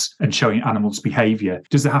animals and showing animals' behaviour?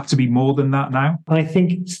 Does there have to be more than that now? I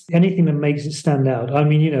think it's anything that makes it stand out. I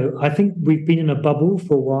mean, I think we've been in a bubble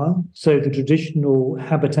for a while. So the traditional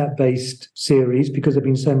habitat-based series, because there have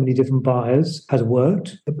been so many different buyers, has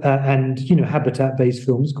worked. And habitat-based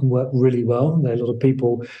films can work really well. There are a lot of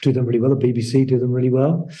people do them really well. The BBC do them really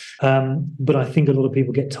well. But I think a lot of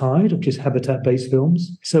people get tired of just habitat-based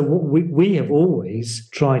films. So what we have always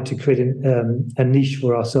tried to create a niche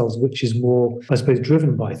for ourselves, which is more, I suppose,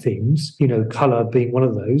 driven by themes, colour being one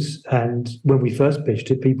of those. And when we first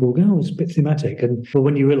pitched it, people go, it's a bit thematic. But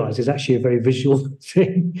when you realise it's actually a very visual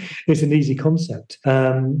thing, it's an easy concept.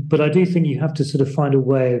 But I do think you have to sort of find a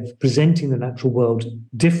way of presenting the natural world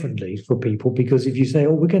differently for people, because if you say,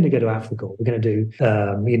 we're going to go to Africa, or we're going to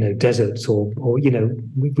do, deserts, or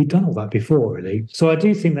we've done all that before, really. So I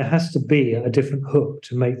do think there has to be a different hook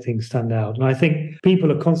to make things stand out. And I think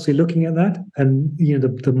people are constantly looking at that, and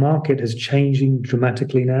the market is changing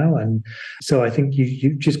dramatically now. And so I think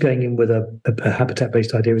you just going in with a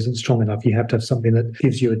habitat-based idea isn't strong enough. You have to have something that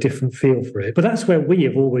gives you a different feel for it. But that's where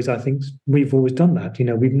we've always done that.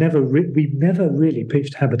 We've never really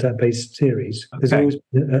pitched habitat-based series. There's always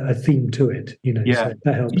a theme to it. So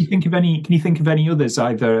that helps. Can you think of any others,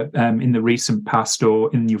 either in the recent past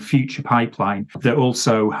or in your future pipeline, that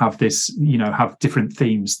also have this, have different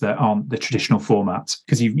themes that aren't the traditional format?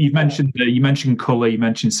 Because you mentioned colour, you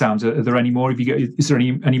mentioned sounds. Are there any more? Is there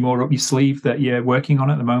any more up your sleeve that you're working on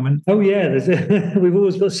at the moment? Oh yeah, we've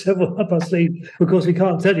always got several up our sleeve. Of course, we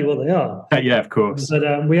can't tell you what they are. Yeah, of course.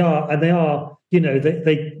 But we are, and they are.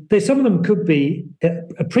 They some of them could be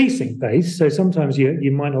a precinct based. So sometimes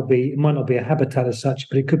it might not be a habitat as such,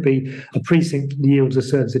 but it could be a precinct yields a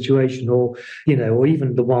certain situation, or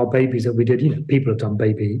even the wild babies that we did. People have done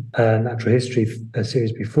baby natural history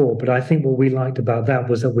series before, but I think what we liked about that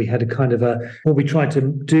was that we had a kind of what we tried to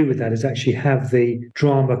do with that is actually have the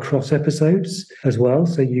drama cross episodes as well.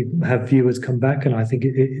 So you have viewers come back, and I think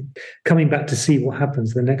coming back to see what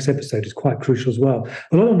happens in the next episode is quite crucial as well.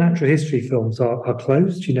 A lot of natural history films are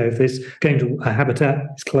closed. If there's going to a habitat,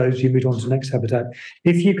 it's closed, you move on to the next habitat.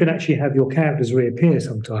 If you can actually have your characters reappear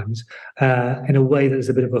sometimes in a way that's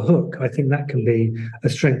a bit of a hook, I think that can be a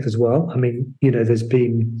strength as well. I mean, there's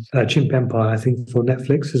been Chimp Empire, I think, for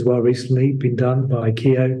Netflix as well recently, been done by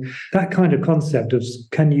Keo. That kind of concept of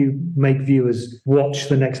can you make viewers watch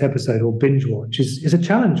the next episode or binge watch is a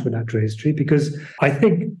challenge for natural history, because I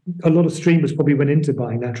think a lot of streamers probably went into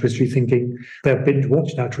buying natural history thinking they'll binge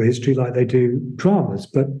watch natural history like they do dramas,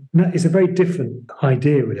 but it's a very different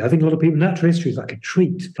idea, really. I think a lot of people, natural history is like a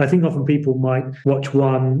treat. I think often people might watch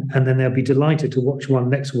one and then they'll be delighted to watch one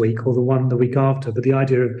next week or the one the week after, but the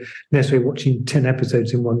idea of necessarily watching 10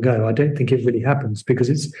 episodes in one go, I don't think it really happens, because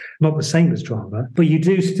it's not the same as drama. But you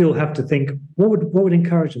do still have to think, what would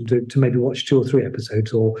encourage them to maybe watch 2 or 3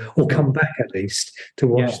 episodes, or come back at least to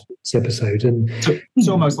watch this episode. And so it's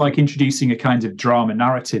almost like introducing a kind of drama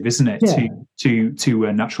narrative, isn't it, to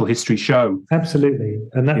a natural history show? Absolutely.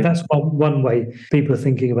 And that's one way people are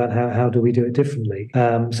thinking about how do we do it differently.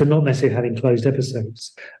 So not necessarily having closed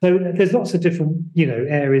episodes. So there's lots of different,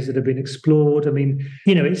 areas that have been explored. I mean,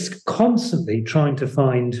 it's constantly trying to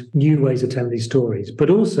find new ways of telling these stories. But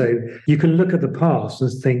also you can look at the past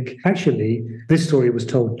and think, actually, this story was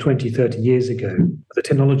told 20, 30 years ago. The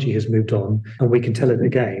technology has moved on and we can tell it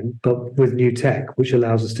again, but with new tech, which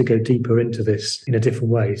allows us to go deeper into this in a different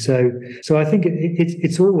way. So I think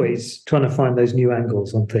it's always trying to find those new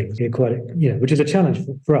angles on things, which is a challenge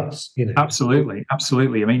for us. Absolutely.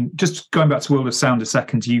 I mean, just going back to World of Sound a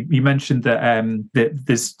second, you mentioned that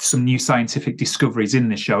there's some new scientific discoveries in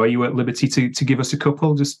this show. Are you at liberty to give us a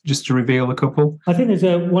couple, just to reveal a couple? I think there's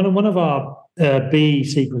one of our B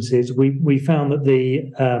sequences. We found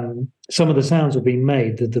that some of the sounds were being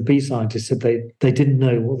made that the bee scientists said they didn't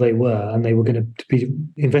know what they were, and they were going to be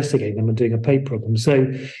investigating them and doing a paper on them. So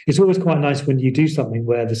it's always quite nice when you do something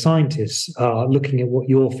where the scientists are looking at what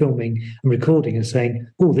you're filming and recording and saying,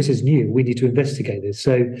 oh, this is new, we need to investigate this.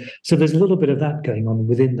 So there's a little bit of that going on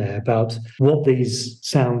within there about what these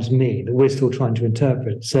sounds mean that we're still trying to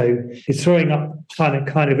interpret. So it's throwing up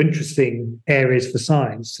kind of interesting areas for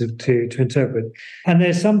science to interpret. And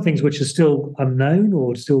there's some things which are still unknown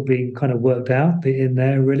or still being kind of worked out in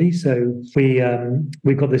there, really. So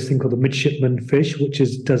we've got this thing called the midshipman fish, which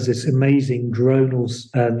does this amazing dronal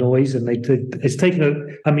noise, and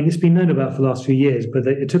it's been known about for the last few years, but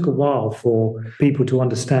it took a while for people to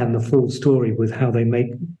understand the full story with how they make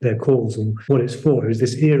their calls and what it's for. It was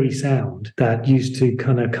this eerie sound that used to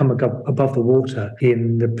kind of come above the water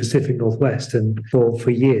in the Pacific Northwest, and for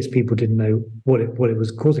years people didn't know what it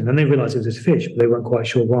was causing. And they realised it was this fish, but they weren't quite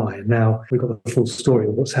sure why. And now we've got the full story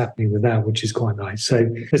of what's happening with that, which is quite nice. So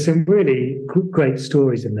there's some really great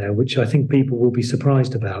stories in there, which I think people will be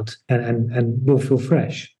surprised about and will feel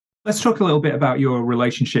fresh. Let's talk a little bit about your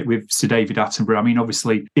relationship with Sir David Attenborough. I mean,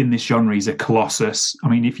 obviously, in this genre, he's a colossus. I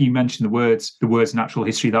mean, if you mention the words natural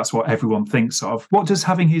history, that's what everyone thinks of. What does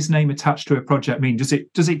having his name attached to a project mean? Does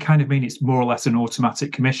it kind of mean it's more or less an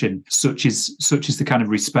automatic commission, such is the kind of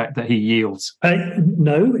respect that he yields?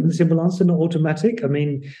 No, in the simple answer, not automatic. I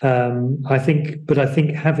mean, I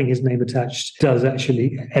think having his name attached does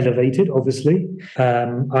actually elevate it, obviously.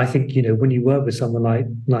 I think, when you work with someone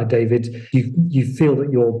like David, you feel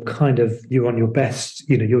that you're on your best,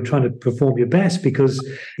 you're trying to perform your best, because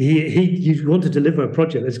you want to deliver a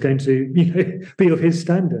project that's going to be of his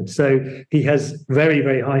standards. So he has very,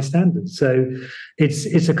 very high standards. So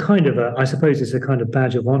it's a kind of I suppose it's a kind of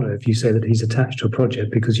badge of honor if you say that he's attached to a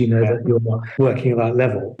project, because that you're working at that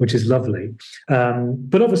level, which is lovely.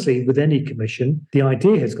 But obviously with any commission, the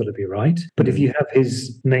idea has got to be right. But if you have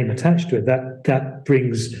his name attached to it, that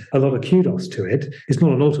brings a lot of kudos to it. It's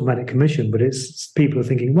not an automatic commission, but it's people are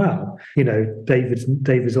thinking, wow,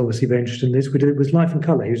 David's obviously very interested in this. We did it with Life in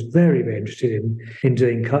Colour. He was very, very interested in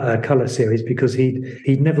doing a colour series, because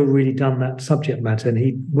he'd never really done that subject matter.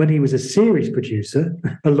 And when he was a series producer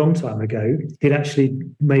a long time ago, he'd actually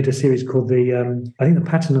made a series called the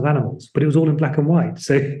Pattern of Animals, but it was all in black and white.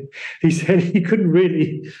 So he said he couldn't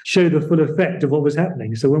really show the full effect of what was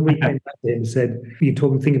happening. So when we came back to him and said, "You're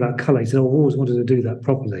thinking about colour," he said, "I've always wanted to do that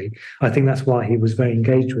properly." I think that's why he was very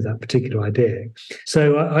engaged with that particular idea.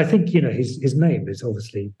 So I think his name is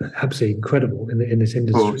obviously absolutely incredible in this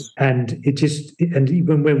industry, and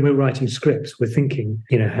even when we're writing scripts, we're thinking,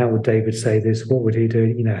 how would David say this? What would he do?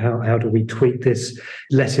 How do we tweak this?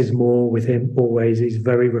 Less is more with him always. He's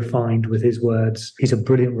very refined with his words. He's a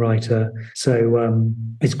brilliant writer. So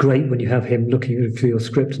it's great when you have him looking through your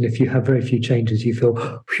script, and if you have very few changes, you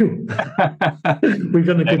feel, phew, we've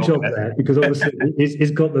done a good job there, because obviously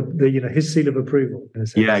he's got the his seal of approval.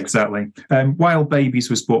 Yeah, exactly. Wild Babies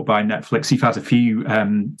was bought by Netflix. You've had a few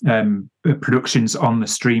productions on the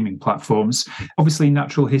streaming platforms. Obviously,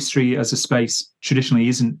 natural history as a space traditionally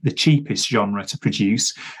isn't the cheapest genre to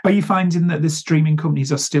produce. Are you finding that the streaming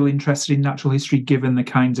companies are still interested in natural history, given the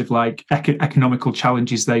kinds of economical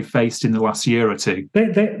challenges they've faced in the last year or two?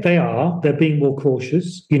 They are. They're being more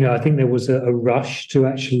cautious. I think there was a rush to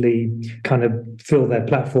actually kind of fill their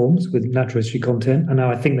platforms with natural history content, and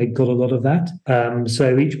now I think they've got a lot of that.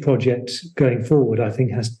 So each project going forward, I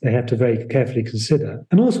think they have to very carefully consider.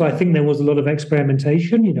 And also, I think there was a lot of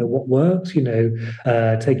experimentation. What works.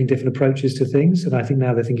 Taking different approaches to things. And I think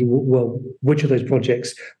now they're thinking, well, which of those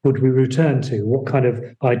projects would we return to? What kind of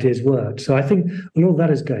ideas worked? So I think a lot of that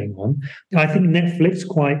is going on. I think Netflix,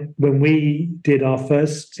 when we did our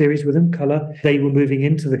first series with them, Colour, they were moving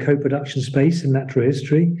into the co-production space in natural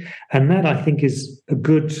history. And that, I think, is a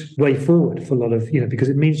good way forward for a lot of, because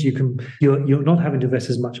it means you're not having to invest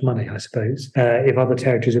as much money, I suppose, if other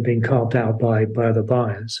territories are being carved out by other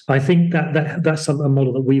buyers. I think that's a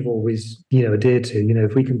model that we've always, adhered to.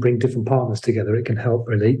 If we can bring different partners together, it can help,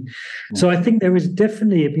 really. So I think there has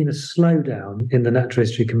definitely been a slowdown in the natural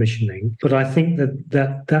history commissioning, but I think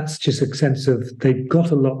that's just a sense of they've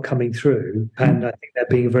got a lot coming through, and I think they're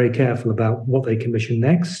being very careful about what they commission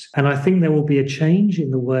next. And I think there will be a change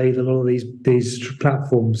in the way that a lot of these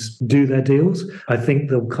platforms do their deals. I think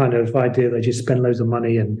the kind of idea they just spend loads of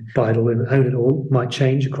money and buy it all and own it all might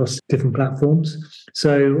change across different platforms.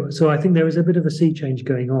 So I think there is a bit of a sea change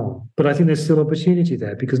going on, but I think there's still opportunity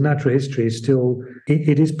there because natural history is still,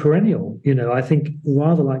 it is perennial. I think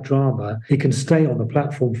rather like drama, it can stay on the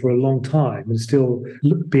platform for a long time and still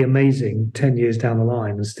be amazing 10 years down the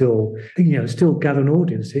line and still gather an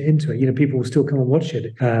audience into it. People will still come and watch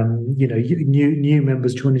it. New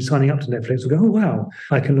members signing up to Netflix will go, oh, wow,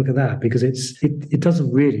 I can look at that because it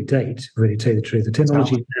doesn't really date, really tell you the truth. The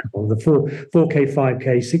technology now, the 4K,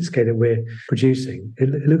 5K, 6K that we're producing,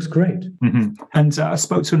 it looks great. Mm-hmm. And I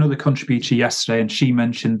spoke to another contributor yesterday, and she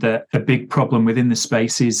mentioned that a big problem within the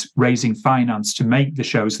space is raising finance to make the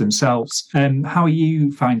shows themselves. How are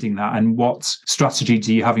you finding that, and what strategy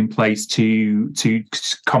do you have in place to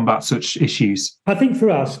combat such issues? I think for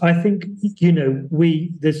us, there's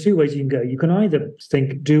two ways you can go. You can either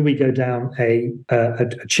think, do we go down a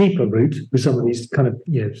cheaper route with some of these kind of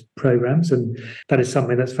programs, and that is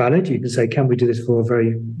something that's valid. You can say, can we do this for a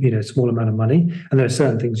very small amount of money? And there are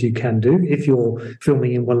certain things you can do if you're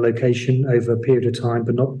filming in one location over a period of time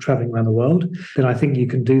but not traveling around the world. Then I think you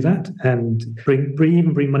can do that and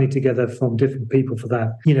bring money together from different people for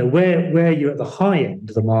that. Where you're at the high end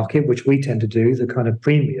of the market, which we tend to do, the kind of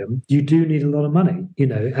premium, you do need a lot of money.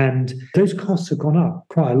 And those costs have gone up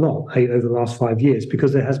quite a lot over the last 5 years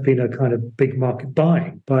because there has been a kind of big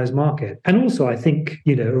buyer's market. And also, I think,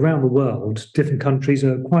 around the world, different countries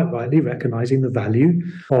are quite rightly recognizing the value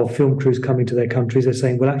of film crews coming to their countries. They're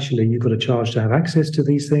saying, well, actually, you've got to charge to have access to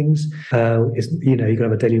these things. You've got to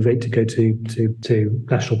have a daily rate to go to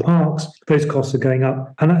national parks. Those costs are going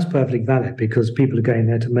up. And that's perfectly valid because people are going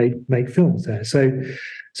there to make films there.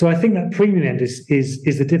 So I think that premium end is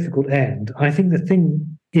the difficult end. I think the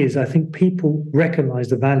thing is, I think people recognize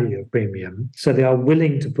the value of premium, so they are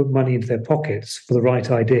willing to put money into their pockets for the right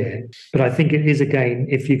idea. But I think it is, again,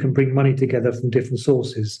 if you can bring money together from different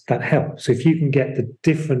sources, that helps. So if you can get the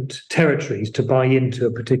different territories to buy into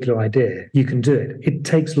a particular idea, you can do it. It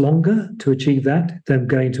takes longer to achieve that than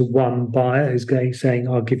going to one buyer who's saying,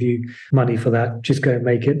 I'll give you money for that, just go and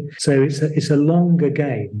make it. So it's a longer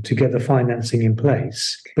game to get the financing in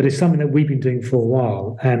place. But it's something that we've been doing for a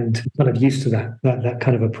while and kind of used to that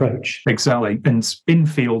kind of approach. Exactly. And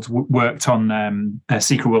Infield worked on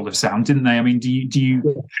Secret World of Sound, didn't they? I mean, do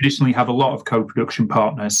you traditionally have a lot of co-production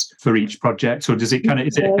partners for each project, or does it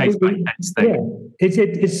is it a case by case thing?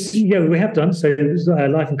 It's we have done. So it was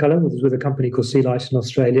Life and Colour with a company called Sea Light in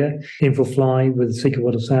Australia, Infield Fly with Secret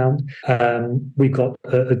World of Sound. We've got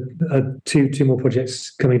two more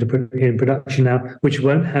projects coming in production now, which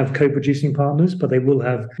won't have co-producing partners, but they will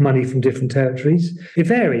have money from different territories. It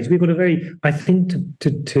varies. We've got I think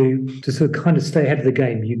to sort of kind of stay ahead of the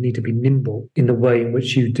game, you need to be nimble in the way in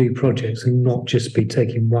which you do projects and not just be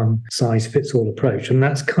taking one size fits all approach. And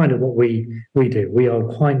that's kind of what we do. We are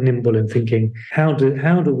quite nimble in thinking, how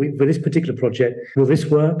do we, for this particular project, will this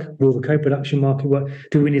work? Will the co-production market work?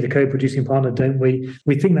 Do we need a co-producing partner? Don't we?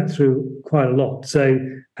 We think that through quite a lot. So,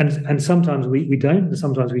 and sometimes we don't, and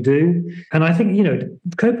sometimes we do. And I think,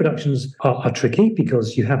 co-productions are tricky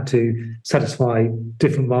because you have to satisfy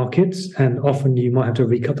different markets, and often you might have to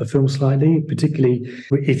recut the film slightly, particularly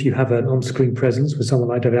if you have an on-screen presence with someone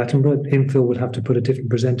like David Attenborough. Infield would have to put a different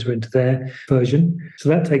presenter into their version. So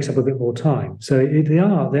that takes up a bit more time. So they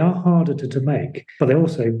are harder to make, but they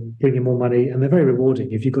also bring in more money, and they're very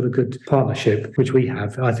rewarding. If you've got a good partnership, which we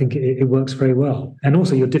have, I think it works very well. And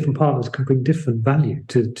also your different partners can bring different value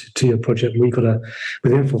to your project. We've got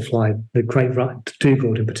with Infield Fly, the great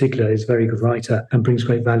Dougal in particular is a very good writer and brings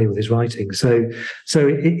great value with his writing. So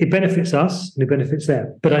it benefits us and it benefits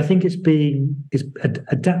them. But I think it's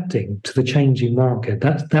adapting to the changing market.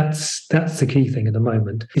 That's the key thing at the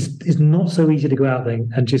moment. It's not so easy to go out there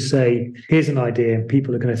and just say, here's an idea and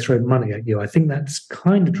people are going to throw money at you. I think that's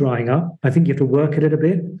kind of drying up. I think you have to work at it a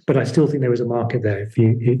bit, but I still think there is a market there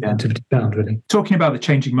to be found, really. Talking about the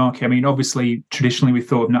changing market, I mean, obviously, traditionally we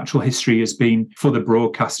thought of natural history as being for the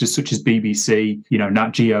broadcasters such as BBC,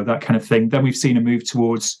 Nat Geo, that kind of thing. Then we've seen a move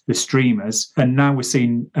towards the streamers, and now we're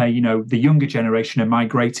seeing, the younger generation are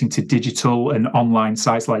migrating to digital and online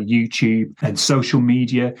sites like YouTube and social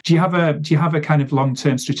media. Do you have a kind of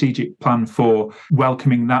long-term strategic plan for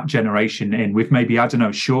welcoming that generation in with maybe, I don't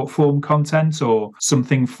know, short form content or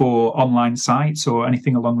something for online sites or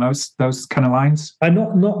anything along those kind of lines?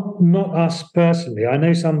 Not us personally. I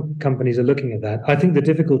know some companies are looking at that. I think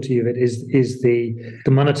the difficulty of it is the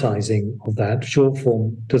monetizing of that. Short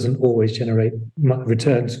form doesn't always generate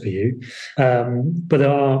returns for you, but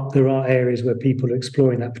there are areas where people are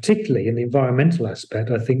exploring that, particularly in the environmental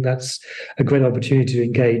aspect. I think that's a great opportunity to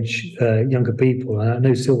engage younger people, and I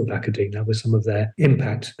know Silverback are doing that with some of their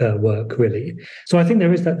impact work, really. So I think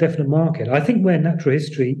there is that definite market. I think where natural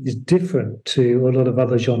history is different to a lot of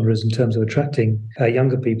other genres in terms of attracting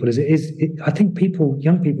younger people I think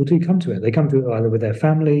young people do come to it. They come to it either with their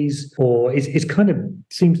families, or it's kind of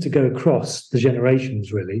seems to go across the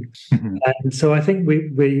generations, really. Mm-hmm. And so I think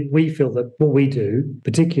we feel that what we do,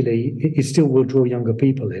 particularly, it still will draw younger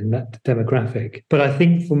people in that demographic. But I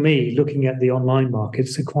think for me, looking at the online market,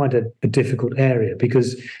 it's quite a difficult area,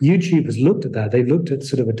 because YouTube has looked at that. They've looked at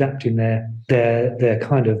sort of adapting their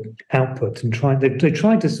kind of output and they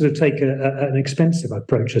tried to sort of take an expensive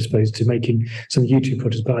approach, I suppose, to making some YouTube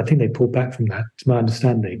projects. But I think they pulled back from that, to my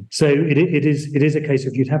understanding. So it is a case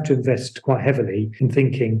of you'd have to invest quite heavily in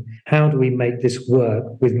thinking, how do we make this work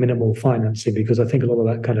with minimal financing? Because I think a lot of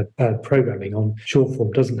that kind of programming on short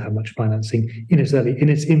form doesn't have much financing in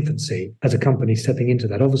its infancy as a company stepping into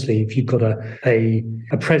that. Obviously, if you've got a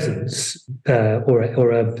presence or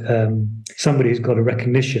somebody who's got a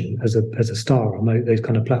recognition as a star on those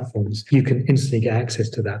kind of platforms, you can instantly get access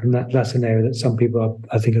to that, and that's an area that some people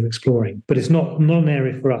I think are exploring. But it's not an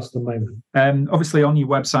area for us at the moment. Obviously, on your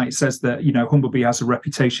website it says that Humblebee has a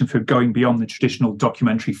reputation for going beyond the traditional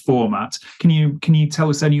documentary format. Can you tell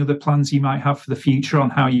us any other plans you might have for the future on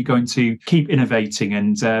how you're going to keep innovating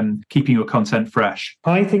and keeping your content fresh?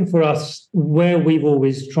 I think for us, where we've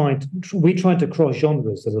always tried to cross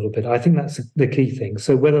genres a little bit. I think that's the key thing.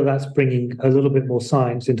 So whether that's bringing a little bit more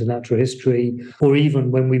science into natural history, or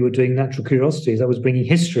even when we were doing natural curiosities, that was bringing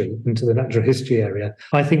history into the natural history area.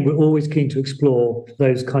 I think we're always keen to explore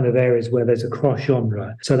those kind of areas where there's a cross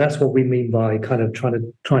genre. So that's what we mean by kind of trying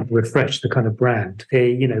to refresh the kind of brand.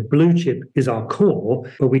 Blue chip is our core,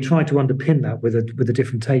 but we try to underpin that with a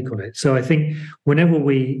different take on it. So I think when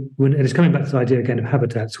it's coming back to the idea again of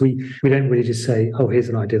habitats, we don't really just say, oh, here's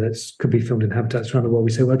an idea that could be filmed in habitats around the world.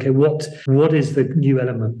 We say, well, okay, what is the new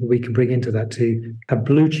element that we can bring into that to have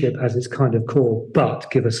blue chip as its kind of core, but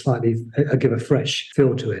give a fresh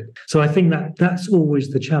feel to it. So I think that's always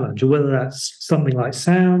the challenge, or whether that's something like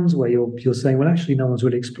sounds, where you're saying, well, actually, no one's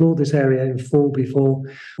really explored this area in full before,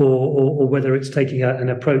 or whether it's taking an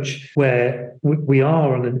approach where we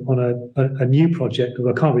are on a new project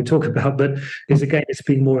that I can't really talk about, but it's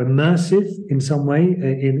being more immersive in some way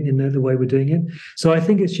in the way we're doing it. So I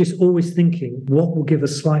think it's just always thinking what will give a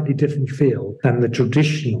slightly different feel than the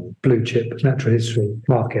traditional blue chip natural history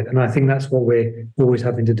market. And I think that's what we're always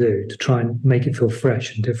having to do, to try and make it feel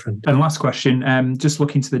fresh and different. And last question, just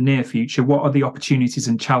looking to the near future, what are the opportunities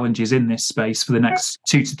and challenges in this space for the next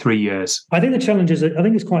 2 to 3 years? I think the challenges, I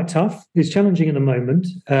think it's quite tough. It's challenging at the moment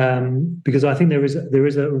because I think there is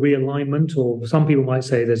a realignment, or some people might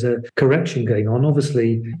say there's a correction going on.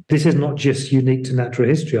 Obviously, this is not just unique to natural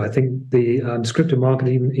history. I think the scripted market,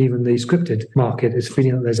 even the scripted market, is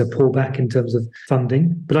feeling that there's a pullback in terms of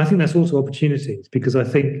funding. But I think that's also opportunities, because I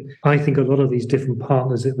think a lot of these different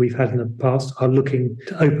partners that we've had in the past are looking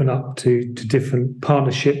to open up to different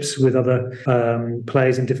partnerships with other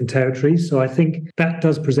players in different territories. So I think that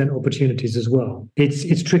does present opportunities as well.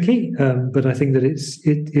 It's tricky, but I think that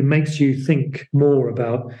it makes you think more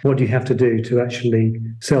about what you have to do to actually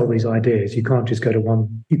sell these ideas. You can't just go to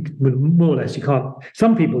one, more or less, you can't.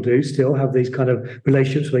 Some people do still have these kind of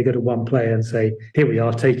relationships where they go to one player and say, here we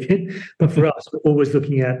are, take it. But for us, we're always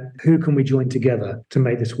looking at who can we join together to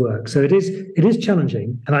make this work. So it is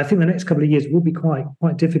challenging. And I think the next couple of years will be quite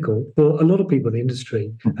difficult for a lot of people in the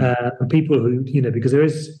industry, and people who, because there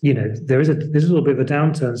is a little bit of a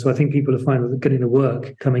downturn. So I think people are finding that getting the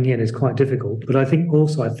work coming in is quite difficult. But I think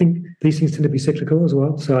these things tend to be cyclical as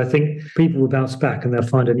well. So I think people will bounce back and they'll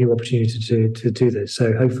find a new opportunity to do this.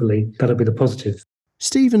 So hopefully that'll be the positive.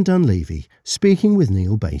 Stephen Dunleavy speaking with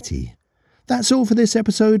Neil Beattie. That's all for this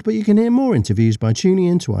episode, but you can hear more interviews by tuning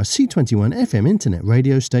in to our C21 FM internet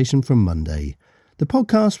radio station from Monday. The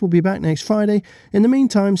podcast will be back next Friday. In the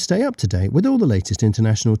meantime, stay up to date with all the latest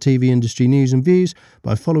international TV industry news and views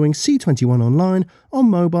by following C21 online, on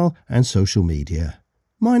mobile and social media.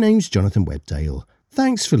 My name's Jonathan Webdale.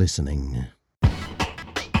 Thanks for listening.